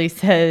Assembly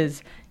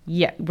says,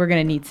 yeah, we're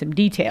going to need some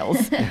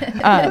details.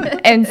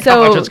 And so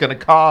how much it's going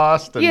to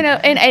cost. And,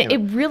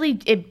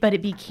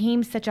 it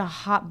became such a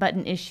hot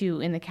button issue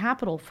in the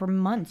Capitol for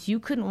months. You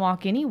couldn't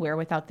walk anywhere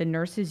without the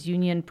nurses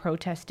union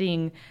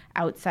protesting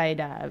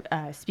outside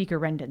Speaker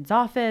Rendon's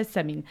office.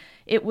 I mean,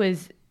 it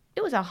was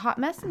a hot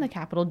mess in the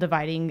Capitol,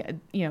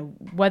 dividing,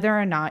 whether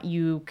or not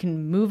you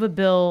can move a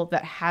bill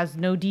that has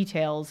no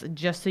details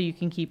just so you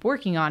can keep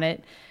working on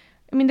it.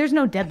 I mean, there's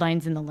no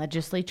deadlines in the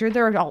legislature.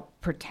 They're all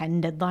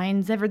pretend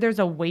deadlines. There's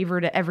a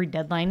waiver to every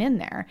deadline in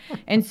there.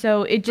 And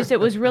so it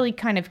was really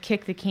kind of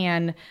kick the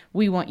can.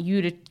 We want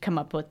you to come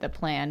up with the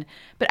plan.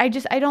 But I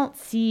don't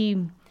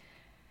see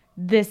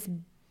this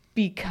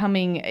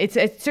becoming, it's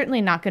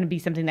certainly not going to be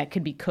something that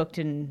could be cooked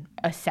in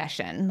a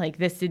session. Like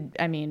this,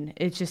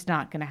 it's just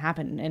not going to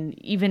happen. And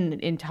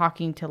even in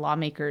talking to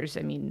lawmakers,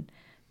 I mean,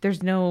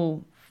 there's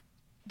no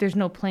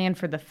plan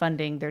for the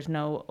funding. There's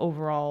no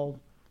overall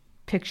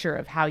picture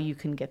of how you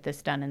can get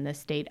this done in this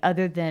state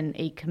other than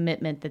a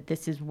commitment that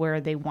this is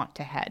where they want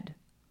to head.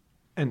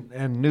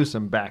 And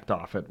Newsom backed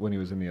off it when he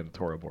was in the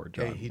editorial board,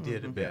 John. Yeah, he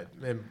did a bit.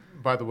 And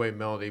by the way,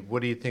 Melody,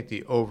 what do you think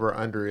the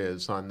over/under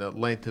is on the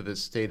length of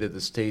his State of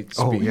the State speech?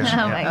 Oh, yeah.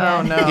 Oh my Oh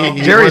God.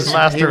 no. Jerry's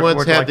last he once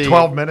was had like the-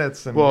 12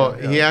 minutes. And, Well,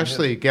 yeah, he yeah.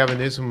 actually, Gavin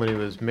Newsom, when he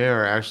was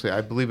mayor, actually,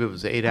 I believe it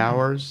was 8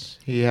 hours.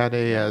 He had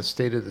a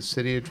State of the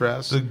City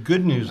address. The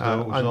good news,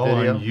 though, it was on all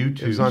video. on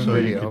YouTube, It was on so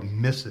video. you could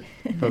miss it.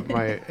 But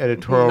my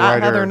editorial Not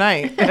writer, Heather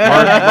Knight.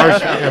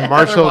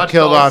 Marshall watched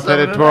Killed all Off, 7.5.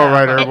 editorial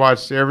writer,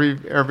 watched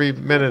every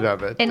minute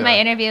of it. In my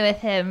interview with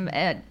him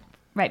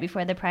right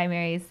before the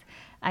primaries,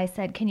 I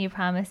said, "Can you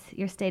promise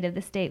your State of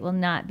the State will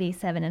not be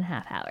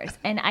 7.5 hours?"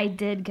 And I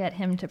did get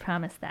him to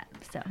promise that.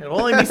 So It'll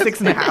only be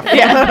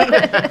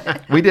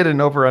 6.5. We did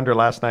an over/under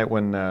last night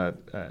when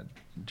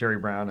Jerry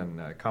Brown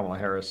and Kamala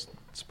Harris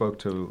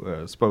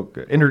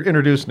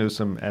introduced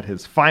Newsom at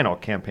his final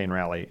campaign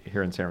rally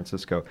here in San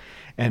Francisco,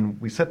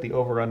 and we set the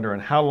over/under on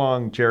how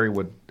long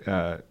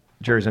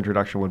Jerry's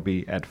introduction would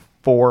be at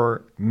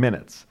 4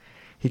 minutes.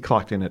 He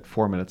clocked in at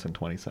 4 minutes and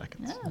 20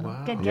 seconds.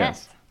 oh, good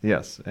Yes. guess.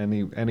 Yes, and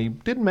he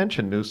did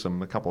mention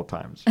Newsom a couple of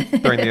times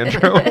during the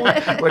intro,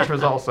 which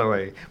was also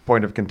a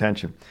point of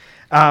contention.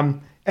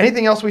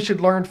 Anything else we should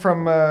learn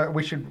from?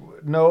 We should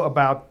know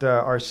about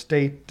our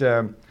state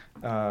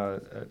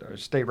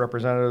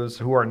representatives.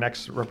 Who our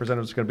next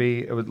representatives is going to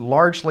be? It was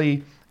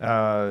largely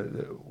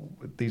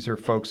these are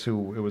folks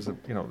who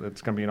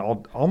it's going to be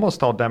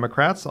almost all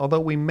Democrats.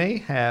 Although we may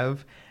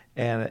have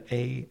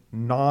a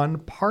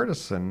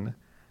nonpartisan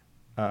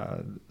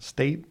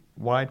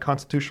statewide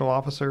constitutional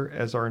officer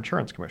as our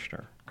insurance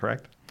commissioner,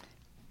 correct?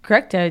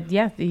 Correct.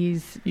 Yeah,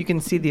 he's You can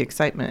see the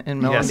excitement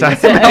in Melody's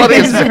Yes, Melody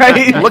is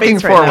right looking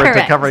face right forward now. to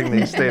Correct. covering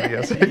these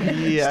stadiums.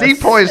 Yes. Steve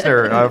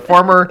Poizner,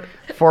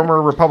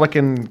 former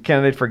Republican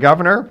candidate for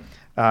governor,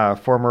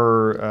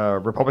 former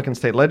Republican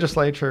state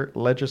legislator,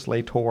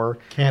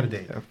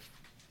 Candidate.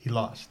 He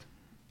lost.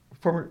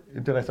 former.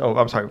 Did I? Oh,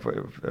 I'm sorry.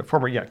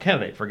 Former,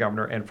 candidate for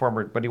governor and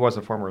but he was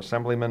a former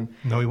assemblyman.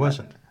 No, he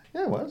wasn't.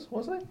 Yeah,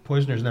 wasn't he?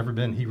 Poizner's never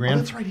been. He ran.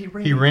 that's right, he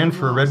ran. He ran He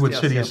for a lost. Redwood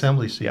Yes, City yes.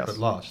 Assembly seat, Yes. but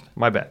lost.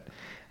 My bad.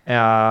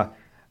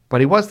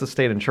 But he was the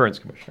state insurance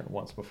commissioner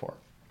once before.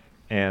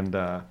 And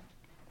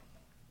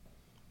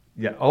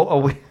we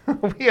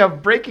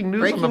have breaking news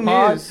Breaking on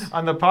the news.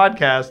 on the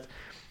podcast.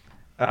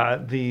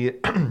 The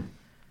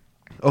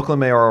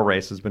Oakland mayoral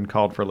race has been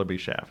called for Libby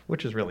Schaaf,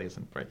 which really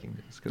isn't breaking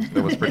news because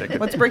that was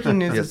predicted. What's breaking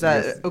news Yes, is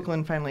that yes.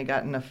 Oakland finally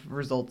got enough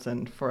results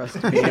in for us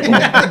to be able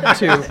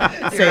to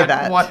say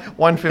that.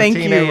 1:15 Thank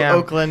you, a.m.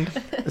 Oakland.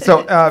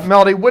 So,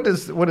 Melody, what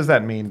does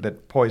that mean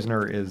that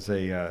Poizner is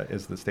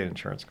the state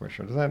insurance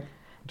commissioner?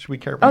 Should we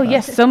care about Oh that?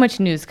 yes, so much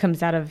news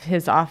comes out of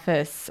his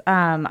office.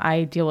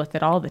 I deal with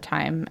it all the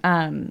time.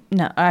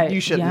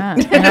 You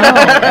shouldn't.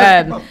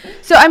 Yeah, no.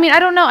 So I mean, I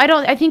don't know.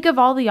 I think of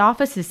all the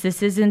offices,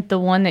 this isn't the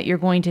one that you're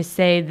going to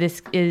say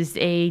this is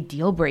a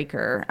deal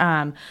breaker.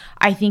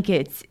 I think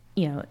it's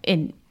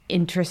an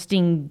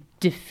interesting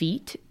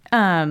defeat,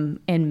 and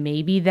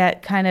maybe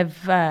that kind of.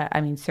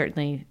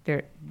 Certainly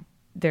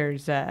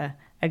there's a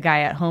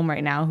guy at home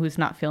right now who's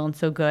not feeling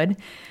so good.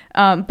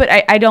 But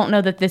I don't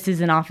know that this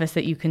is an office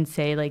that you can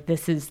say, like,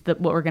 this is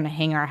what we're going to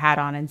hang our hat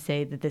on and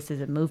say that this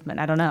is a movement.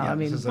 I don't know. Yeah,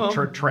 this is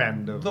a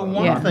trend. Of, The one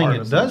thing it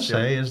nonpartisan, does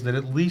say is that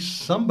at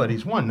least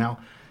somebody's won. Now,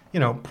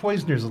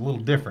 Poizner's a little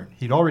different.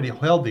 He'd already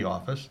held the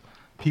office.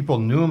 People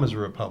knew him as a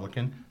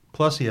Republican.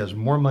 Plus, he has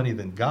more money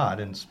than God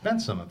and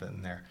spent some of it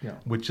in there,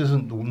 which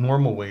isn't the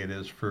normal way it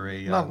is for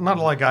a Not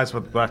a lot of guys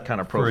with that kind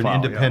of for profile.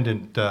 an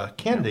independent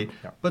candidate.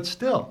 Yeah. But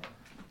still,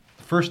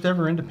 first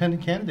ever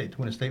independent candidate to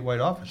win a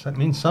statewide office. That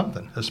means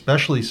something,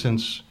 especially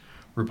since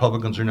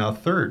Republicans are now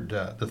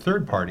the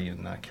third party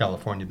in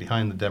California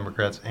behind the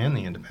Democrats and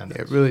the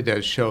independents. It really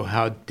does show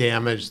how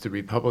damaged the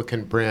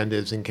Republican brand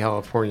is in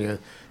California,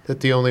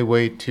 that the only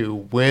way to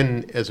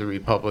win as a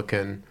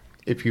Republican,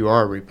 if you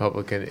are a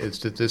Republican, is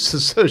to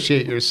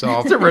disassociate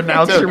yourself. To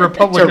renounce your To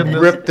Republicanness.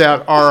 rip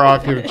that R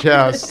off your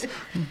chest.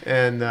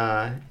 And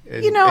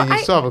you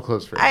still have a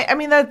close race. I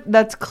mean,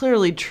 that's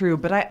clearly true,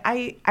 but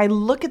I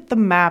look at the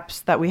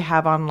maps that we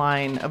have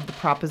online of the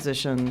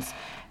propositions,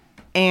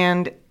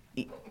 and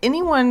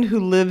anyone who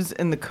lives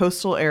in the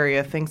coastal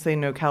area thinks they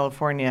know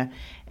California.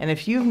 And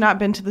if you've not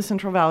been to the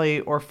Central Valley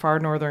or far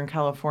northern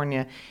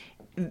California,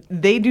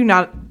 they do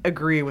not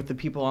agree with the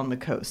people on the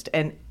coast.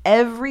 And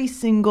every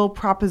single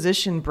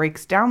proposition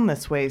breaks down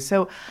this way.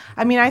 So,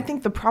 I mean, I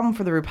think the problem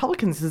for the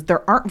Republicans is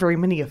there aren't very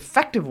many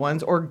effective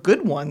ones or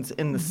good ones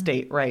in the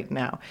state right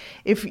now.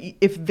 If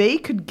they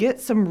could get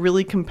some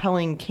really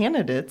compelling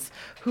candidates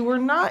who are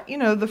not,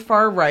 the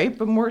far right,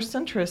 but more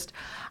centrist,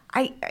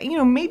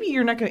 maybe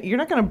you're not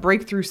gonna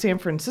break through San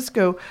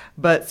Francisco,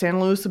 but San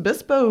Luis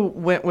Obispo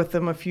went with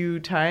them a few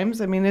times.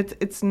 I mean,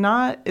 it's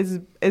not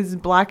as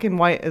black and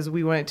white as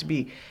we want it to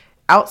be.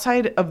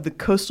 Outside of the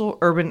coastal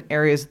urban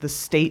areas, the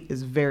state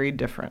is very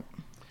different.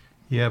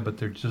 Yeah, but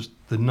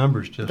the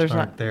numbers just There's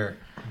aren't not- there.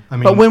 I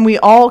mean, But when we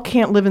all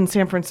can't live in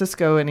San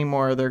Francisco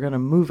anymore, they're gonna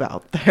move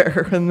out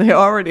there, and they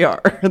already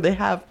are. They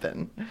have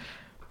been.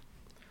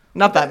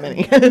 Not that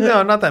many.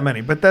 No, not that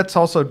many. But that's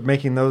also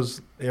making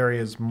those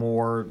areas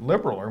more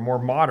liberal or more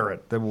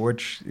moderate,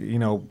 which,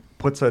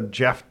 puts a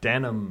Jeff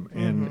Denham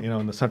in,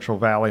 in the Central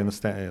Valley, in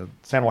the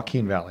San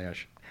Joaquin Valley,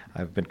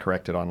 I've been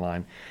corrected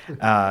online,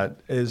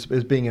 is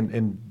being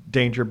in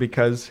danger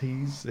because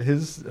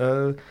his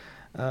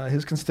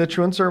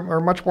constituents are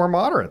much more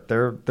moderate.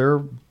 They're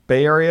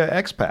Bay Area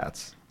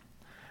expats,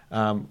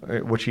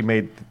 which he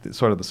made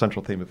sort of the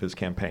central theme of his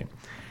campaign.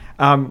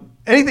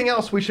 Anything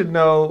else we should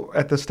know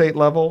at the state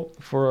level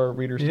for our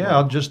readers?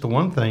 Yeah, just the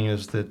one thing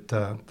is that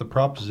the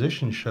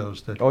proposition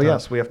shows that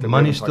we have to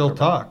money still talk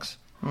talks.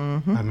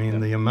 Mm-hmm. I mean,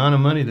 the amount of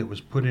money that was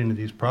put into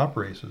these prop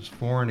races,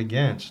 for and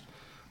against,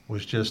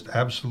 was just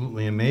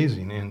absolutely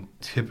amazing. And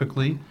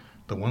typically,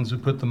 the ones who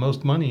put the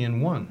most money in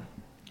won.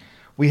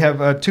 We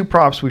have two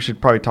props we should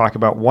probably talk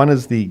about. One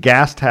is the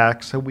gas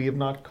tax. We have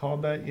not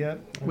called that yet.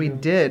 We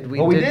did. We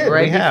did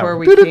right before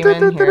we came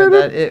in here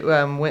that it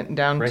went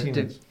down to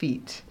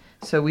defeat.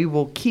 So we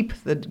will keep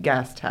the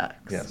gas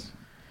tax. Yes.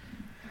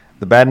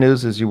 The bad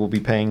news is you will be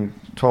paying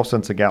 12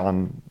 cents a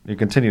gallon. You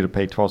continue to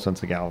pay 12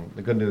 cents a gallon.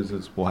 The good news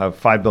is we'll have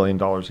 $5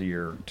 billion a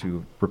year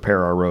to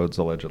repair our roads,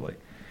 allegedly.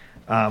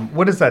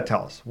 What does that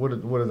tell us? What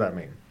does that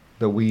mean?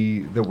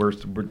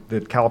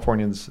 That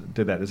Californians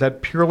did that? Is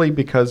that purely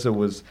because it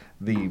was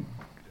the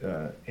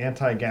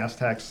anti-gas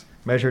tax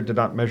measure did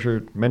not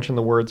mention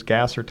the words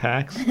gas or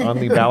tax on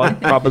the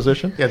ballot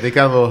proposition? Yeah, they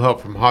got a little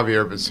help from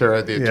Javier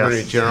Becerra, the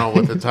Attorney General,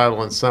 with the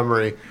title and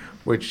summary,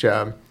 which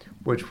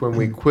when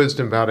we quizzed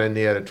him about it in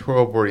the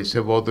editorial board, he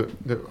said, well,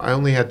 I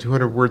only had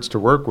 200 words to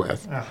work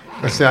with.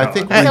 I said, I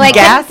think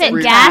gas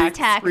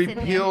tax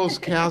repeals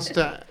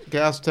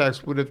gas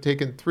tax would have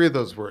taken 3 of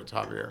those words,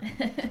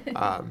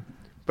 Javier.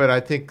 But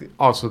I think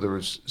also there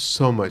was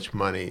so much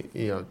money,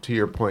 to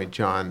your point,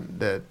 John,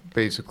 that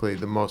basically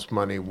the most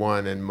money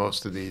won in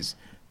most of these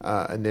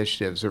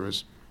initiatives. There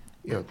was,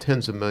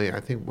 tens of million.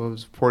 I think what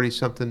was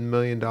 $40-something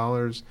million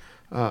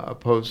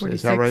opposed.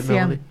 Is that right,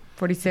 Melanie?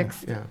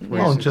 46. Yeah.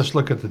 Well, just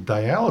look at the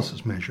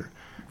dialysis measure.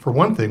 For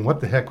one thing,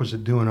 what the heck was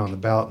it doing on the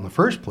ballot in the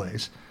first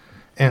place?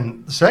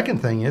 And the second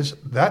thing is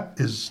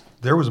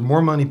there was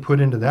more money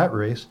put into that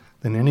race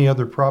than any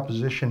other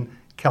proposition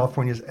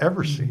California's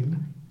ever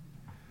seen.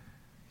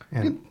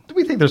 And do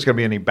we think there's going to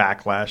be any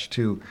backlash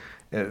to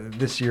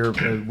this year?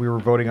 We were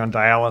voting on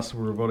dialysis.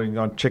 We were voting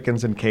on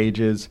chickens in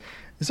cages.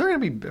 Is there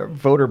going to be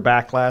voter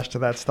backlash to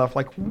that stuff?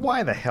 Like,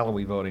 why the hell are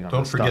we voting on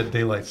Don't this forget stuff?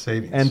 daylight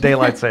savings. And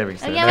daylight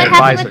savings. What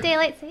happened with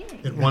daylight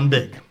savings? It won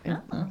big.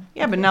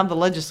 Yeah, but now the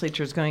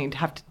legislature is going to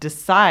have to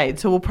decide.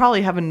 So we'll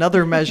probably have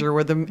another measure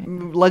where the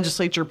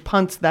legislature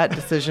punts that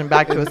decision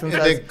back to us and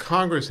says, then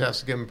Congress has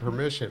to give them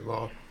permission.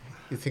 Well,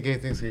 you think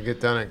anything's going to get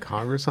done in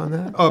Congress on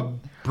that?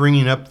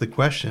 Bringing up the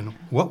question,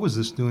 what was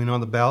this doing on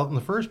the ballot in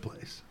the first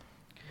place?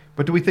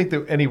 But do we think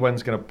that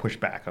anyone's going to push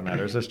back on that,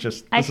 or is this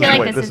just? I feel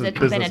like this has been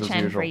business a as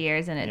trend usual? for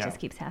years, and it just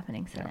keeps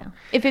happening. So now,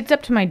 if it's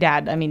up to my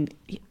dad, I mean,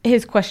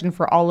 his question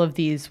for all of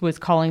these was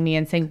calling me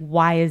and saying,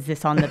 "Why is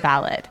this on the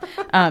ballot?"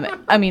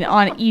 I mean,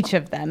 on each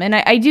of them, and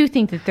I do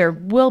think that there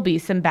will be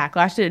some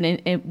backlash,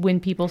 and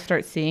when people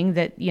start seeing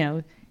that,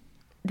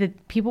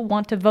 that people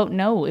want to vote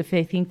no if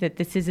they think that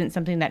this isn't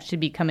something that should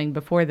be coming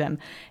before them.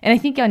 And I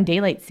think on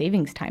daylight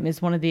savings time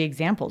is one of the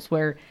examples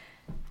where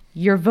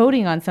you're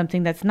voting on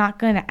something that's not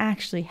going to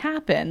actually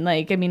happen.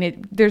 Like, I mean,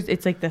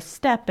 it's like the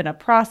step and a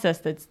process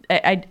that's.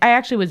 I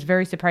actually was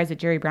very surprised that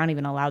Jerry Brown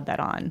even allowed that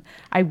on.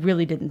 I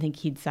really didn't think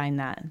he'd sign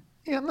that.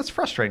 Yeah, and that's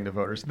frustrating to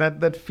voters.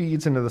 That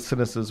feeds into the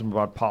cynicism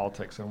about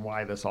politics and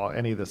why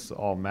any of this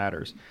all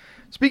matters.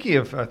 Speaking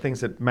of things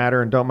that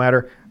matter and don't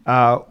matter,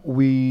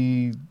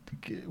 we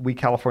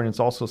Californians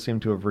also seem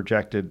to have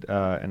rejected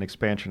an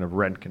expansion of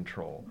rent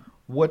control.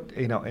 What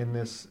in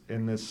this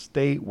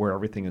state where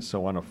everything is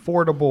so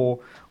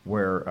unaffordable,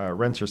 where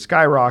rents are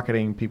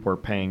skyrocketing, people are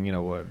paying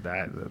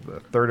a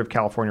third of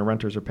California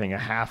renters are paying a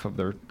half of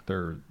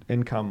their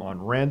income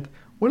on rent.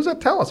 What does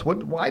that tell us?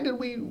 Why did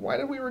we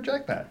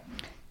reject that?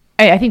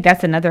 I think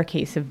that's another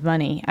case of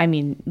money. I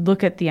mean,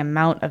 look at the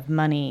amount of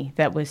money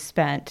that was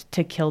spent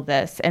to kill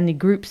this and the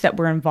groups that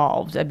were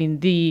involved. I mean,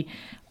 the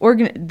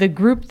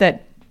group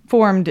that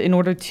formed in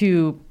order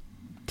to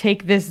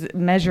take this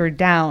measure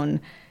down.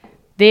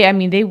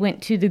 They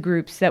went to the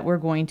groups that were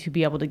going to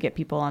be able to get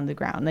people on the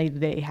ground.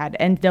 They had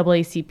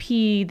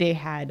NAACP, they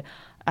had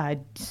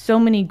so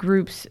many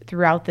groups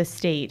throughout the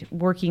state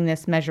working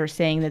this measure,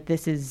 saying that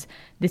this is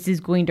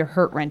going to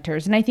hurt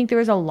renters. And I think there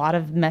was a lot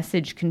of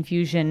message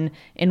confusion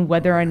in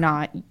whether or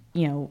not,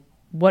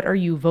 what are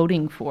you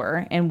voting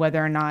for, and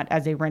whether or not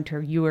as a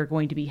renter you are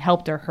going to be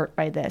helped or hurt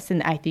by this.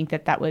 And I think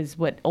that was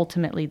what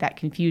ultimately that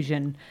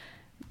confusion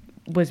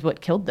was what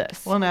killed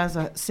this. Well, and as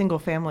a single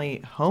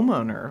family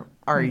homeowner,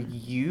 are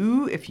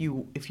you, if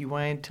you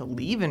wanted to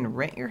leave and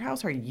rent your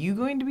house, are you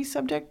going to be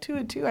subject to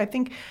it too? I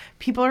think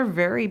people are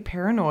very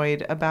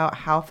paranoid about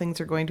how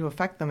things are going to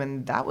affect them,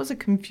 and that was a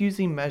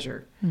confusing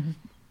measure. Mm-hmm.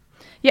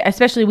 Yeah,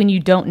 especially when you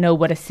don't know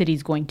what a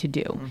city's going to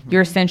do. Mm-hmm.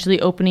 You're essentially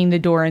opening the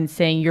door and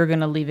saying you're going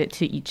to leave it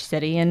to each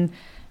city. And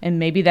And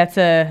maybe that's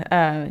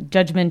a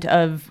judgment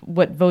of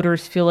what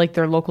voters feel like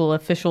their local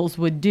officials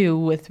would do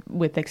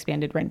with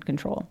expanded rent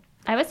control.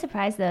 I was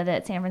surprised, though,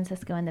 that San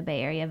Francisco and the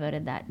Bay Area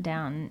voted that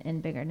down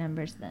in bigger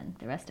numbers than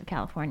the rest of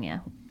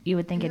California. You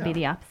would think it'd be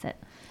the opposite.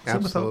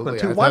 Absolutely.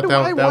 Why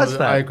was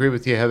that? I agree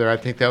with you, Heather. I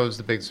think that was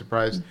the big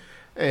surprise.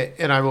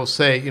 And I will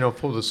say,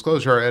 full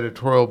disclosure, our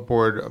editorial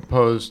board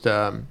opposed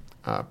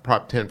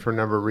Prop 10 for a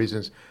number of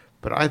reasons.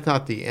 But I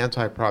thought the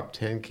anti-Prop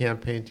 10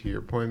 campaign, to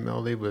your point,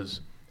 Melody,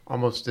 was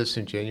almost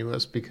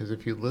disingenuous, because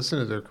if you listen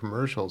to their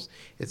commercials,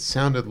 it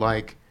sounded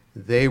like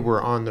they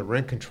were on the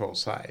rent control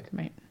side.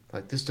 Right.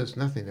 Like, this does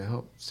nothing to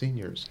help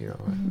seniors,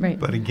 Right.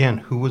 But again,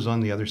 who was on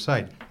the other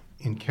side?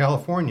 In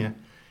California,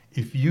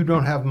 if you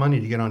don't have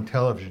money to get on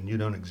television, you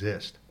don't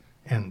exist.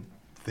 And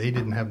they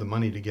didn't have the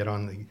money to get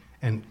on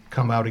and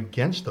come out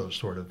against those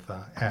sort of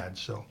ads.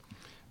 So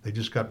they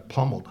just got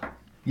pummeled.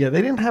 Yeah,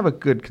 they didn't have a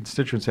good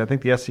constituency. I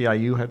think the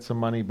SEIU had some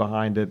money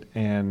behind it,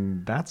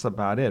 and that's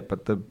about it.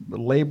 But the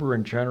labor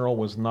in general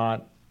was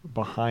not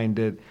behind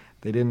it.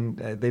 They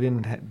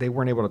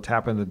weren't able to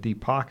tap into deep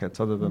pockets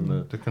other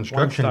than The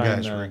construction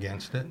Weinstein, guys were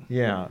against it.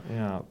 Yeah.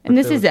 And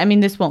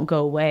this won't go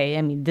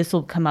away. This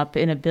will come up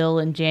in a bill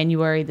in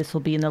January. This will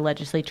be in the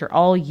legislature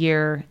all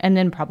year, and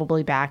then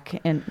probably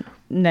back in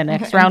the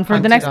next round for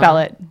the next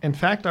ballot. In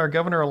fact, our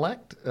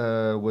governor-elect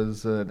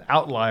was an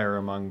outlier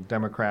among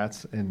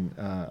Democrats in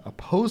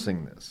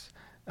opposing this.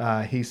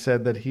 He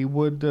said that he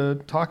would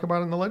talk about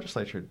it in the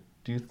legislature.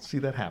 Do you see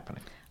that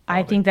happening?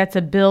 I think that's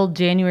a bill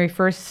January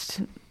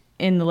 1st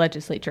in the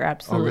legislature.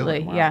 Absolutely. Oh,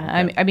 really? Wow.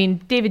 Yeah. Okay.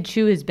 David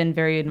Chu has been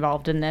very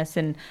involved in this,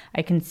 and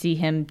I can see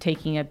him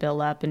taking a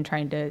bill up and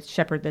trying to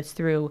shepherd this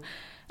through.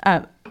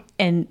 That's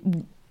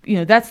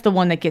the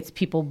one that gets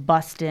people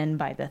bussed in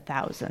by the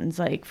thousands,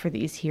 like, for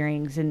these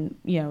hearings, and,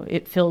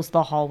 it fills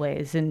the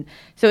hallways. And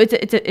so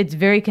it's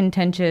very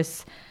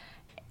contentious.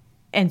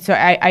 And so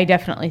I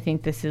definitely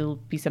think this will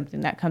be something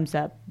that comes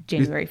up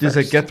January 1st. Does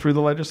it get through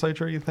the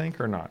legislature, you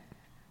think, or not?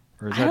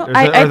 Or is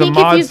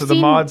the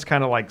mods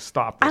kind of like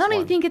stop this I don't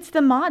even think it's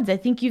the mods. I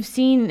think you've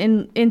seen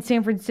in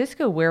San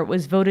Francisco where it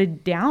was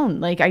voted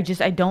down. Like, I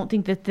don't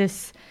think that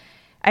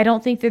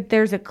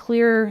there's a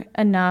clear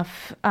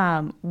enough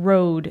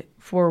road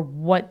for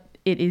what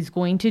it is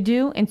going to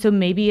do. And so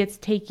maybe it's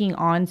taking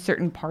on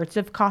certain parts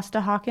of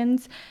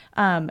Costa-Hawkins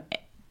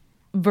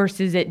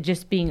versus it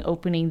just being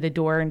opening the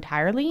door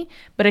entirely.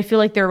 But I feel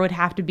like there would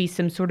have to be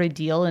some sort of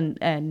deal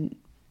and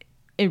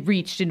it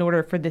reached in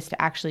order for this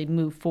to actually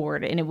move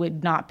forward, and it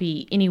would not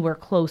be anywhere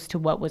close to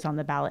what was on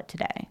the ballot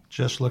today.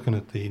 Just looking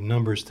at the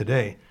numbers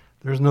today,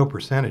 there's no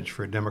percentage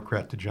for a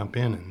Democrat to jump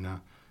in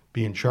and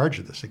be in charge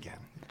of this again.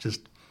 It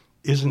just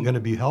isn't going to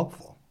be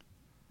helpful.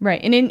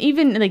 Right. And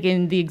even like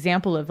in the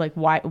example of like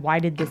why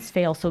did this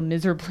fail so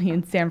miserably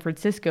in San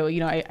Francisco,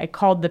 I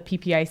called the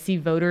PPIC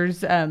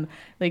voters that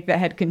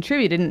had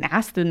contributed and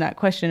asked them that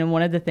question. And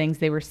one of the things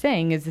they were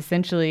saying is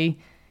essentially,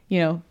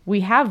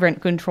 we have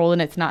rent control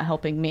and it's not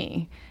helping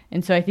me.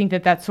 And so I think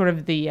that that's sort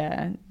of the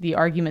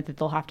argument that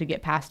they'll have to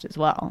get past as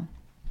well.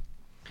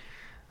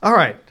 All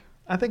right.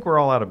 I think we're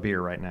all out of beer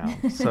right now,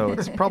 so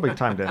it's probably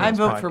time to end I this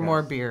vote podcast. for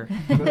more beer.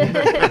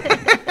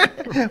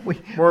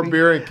 More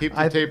beer and keep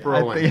the tape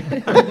rolling.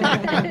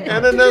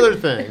 And another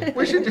thing.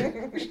 We should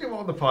do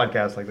all the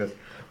podcasts like this.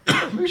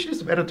 We should do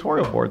some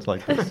editorial boards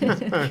like this.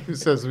 Who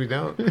says we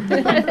don't?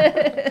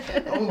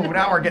 Oh,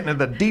 now we're getting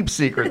into the deep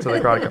secrets of the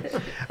Chronicle.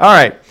 All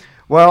right.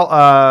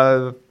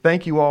 Well,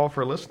 thank you all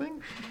for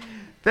listening.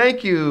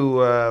 Thank you,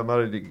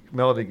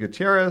 Melody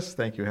Gutierrez.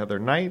 Thank you, Heather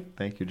Knight.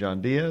 Thank you,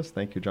 John Diaz.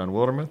 Thank you, John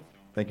Wildermuth.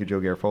 Thank you, Joe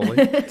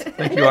Garofoli.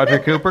 Thank you, Audrey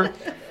Cooper.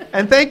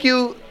 And thank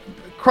you,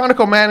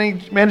 Chronicle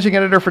managing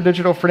editor for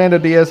digital, Fernando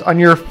Diaz, on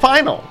your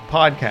final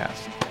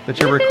podcast that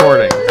you're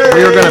recording.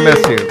 We are going to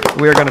miss you.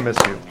 We are going to miss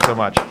you so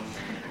much.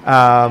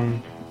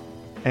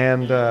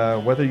 And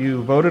whether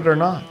you voted or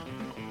not,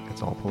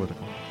 it's all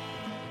political.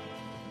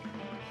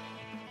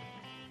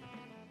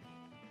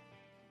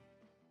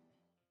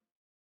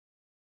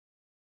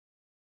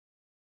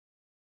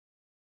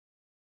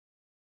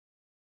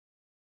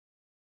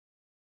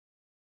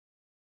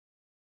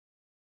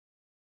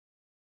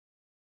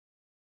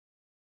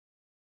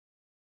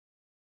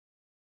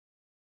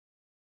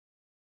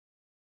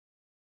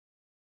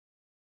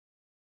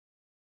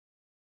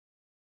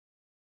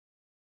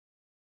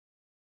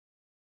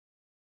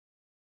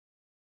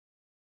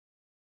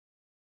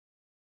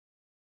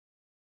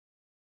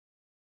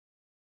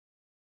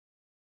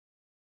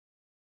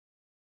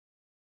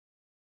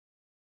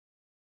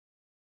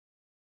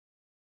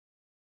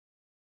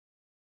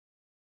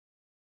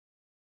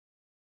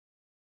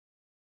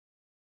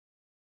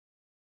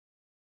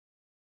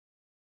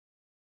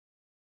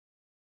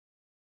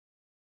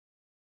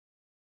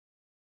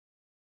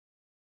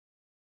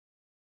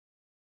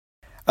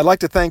 I'd like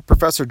to thank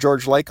Professor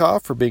George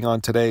Lakoff for being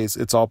on today's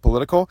It's All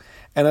Political,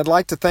 and I'd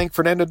like to thank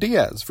Fernando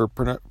Diaz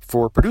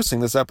for producing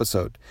this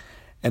episode.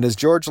 And as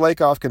George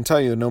Lakoff can tell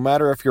you, no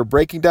matter if you're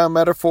breaking down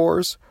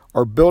metaphors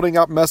or building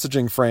up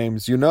messaging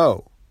frames,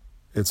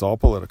 it's all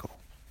political.